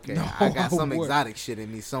like, I got some exotic shit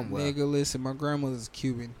in me somewhere. Nigga, listen, my grandmother's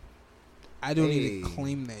Cuban. I don't even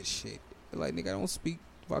claim that shit. Like, nigga, I don't speak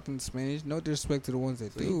fucking Spanish. No disrespect to the ones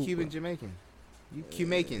that do. You Cuban Jamaican. You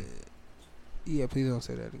Cumaican. Yeah, please don't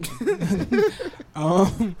say that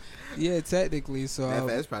again. Yeah, technically, so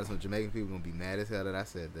that's probably some Jamaican people gonna be mad as hell that I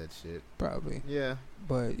said that shit. Probably. Yeah.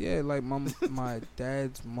 But yeah, like my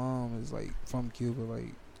dad's mom is like from Cuba,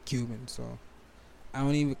 like Cuban, so I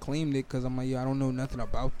don't even claim it because I'm like, I don't know nothing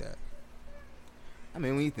about that. I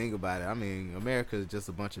mean, when you think about it, America is just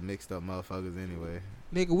a bunch of mixed up motherfuckers anyway.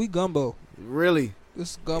 Nigga, we gumbo. Really?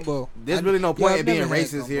 This gumbo. There's really no point in being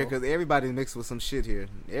racist here because everybody's mixed with some shit here.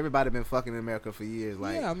 Everybody been fucking in America for years.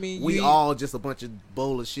 Like, yeah, I mean, we all just a bunch of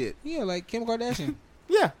bowl of shit. Yeah, like Kim Kardashian.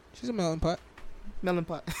 Yeah. She's a melon pot. Melon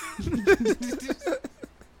pot.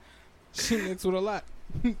 She mixed with a lot.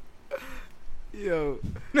 Yo.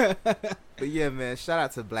 But yeah, man, shout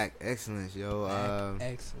out to Black Excellence, yo. Black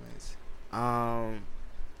Excellence.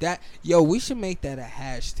 We should make that a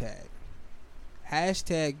hashtag.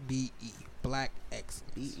 Hashtag BE. Black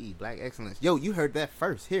Excellence. BE. Black Excellence. Yo, you heard that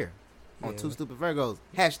first here on Two Stupid Virgos.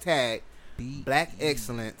 Hashtag Black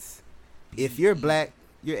Excellence. If you're black,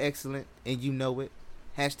 You're excellent, and you know it.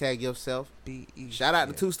 Hashtag yourself. BE. Shout out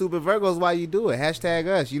to Two Stupid Virgos while you do it. Hashtag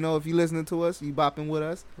us. You know, if you listening to us, you bopping with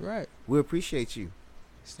us. Right. We appreciate you.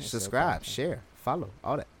 Subscribe, share, follow,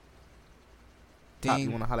 all that. Top,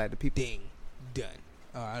 you want to holler at the people? Ding. Done.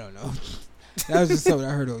 Oh, I don't know. That was just something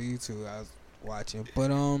I heard on YouTube. I was watching.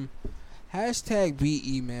 But, hashtag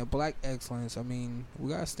BE, man. Black excellence. I mean,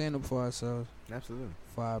 we got to stand up for ourselves. Absolutely.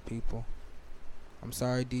 For our people. I'm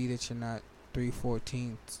sorry, D, that you're not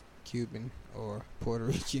 3/14 Cuban or Puerto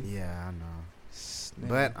Rican. Yeah, I know. Snap.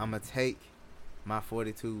 But I'm going to take my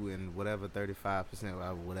 42 and whatever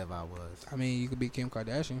 35% whatever I was. I mean, you could be Kim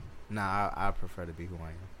Kardashian. Nah, I prefer to be who I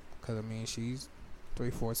am. Because, I mean, she's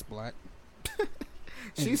 3/4 black.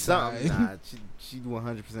 She's something. Nah, she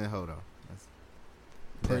 100% hold on.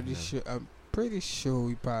 I'm pretty sure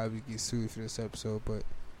we probably get sued for this episode, but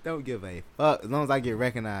don't give a fuck. As long as I get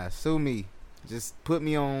recognized, sue me. Just put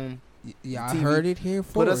me on. Yeah, I heard it here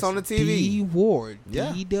first. Put us on the TV. D Ward.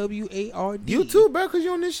 Yeah. DWARD. You too, bro, because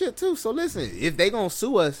you on this shit too. So listen, if they gonna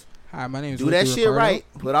sue us, hi, my name is do Ricky that shit Ricardo. right.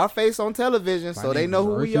 Put our face on television so they know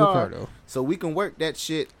who we are. Ricardo. So we can work that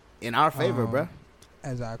shit in our favor, bro.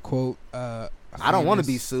 As I quote, I don't want to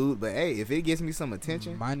be sued, but hey, if it gets me some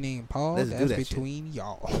attention, my name Paul. Let's do that's that between shit.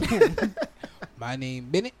 y'all. My name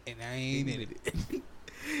Bennett, and I ain't in it.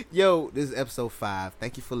 Yo, this is episode 5.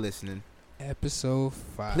 Thank you for listening. Episode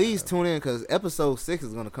 5. Please tune in because episode 6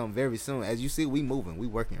 is gonna come very soon. As you see, we moving, we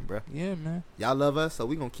working, bro. Yeah, man. Y'all love us, so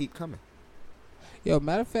we gonna keep coming. Yo,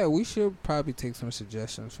 matter of fact, we should probably take some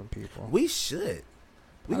suggestions from people. We should.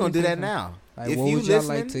 We Probably gonna do take that some- now. Like, if what you would y'all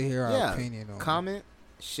listening, like to hear our yeah, opinion on? comment,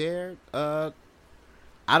 share.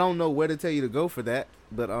 I don't know where to tell you to go for that,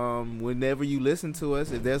 but whenever you listen to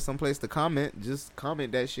us, if there's some place to comment, just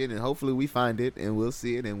comment that shit, and hopefully we find it and we'll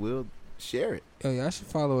see it and we'll share it. Yo, y'all should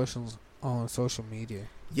follow us on social media.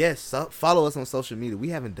 Yes, follow us on social media. We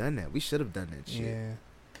haven't done that. We should have done that shit.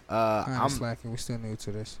 Yeah. I'm slacking. We still new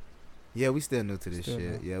to this. Yeah, we still new to this Still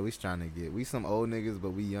shit. new. Yeah, we trying to get. We some old niggas,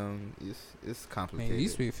 but we young. It's Man, complicated. you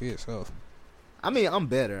speak for yourself. I mean, I'm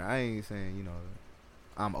better. I ain't saying, you know,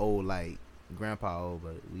 I'm old like grandpa old,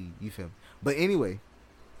 but you feel me. But anyway,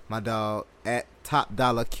 my dog at Top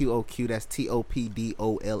Dollar QOQ. That's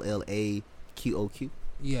TOPDOLLA QOQ.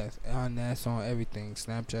 Yes, and that's on everything: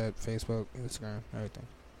 Snapchat, Facebook, Instagram, everything.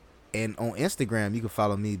 And on Instagram, you can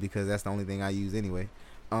follow me because that's the only thing I use anyway.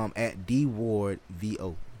 At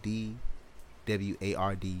DWardVO.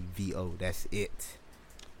 DWARDVO. That's it.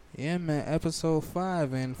 Yeah, man. Episode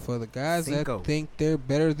 5, and for the guys Cinco. that think they're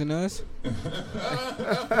better than us,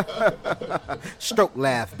 Stroke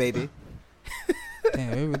laugh, baby.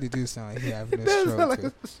 damn, it really do sound like he having a stroke.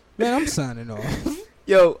 Too. Man, I'm signing off.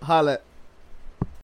 Yo, holla.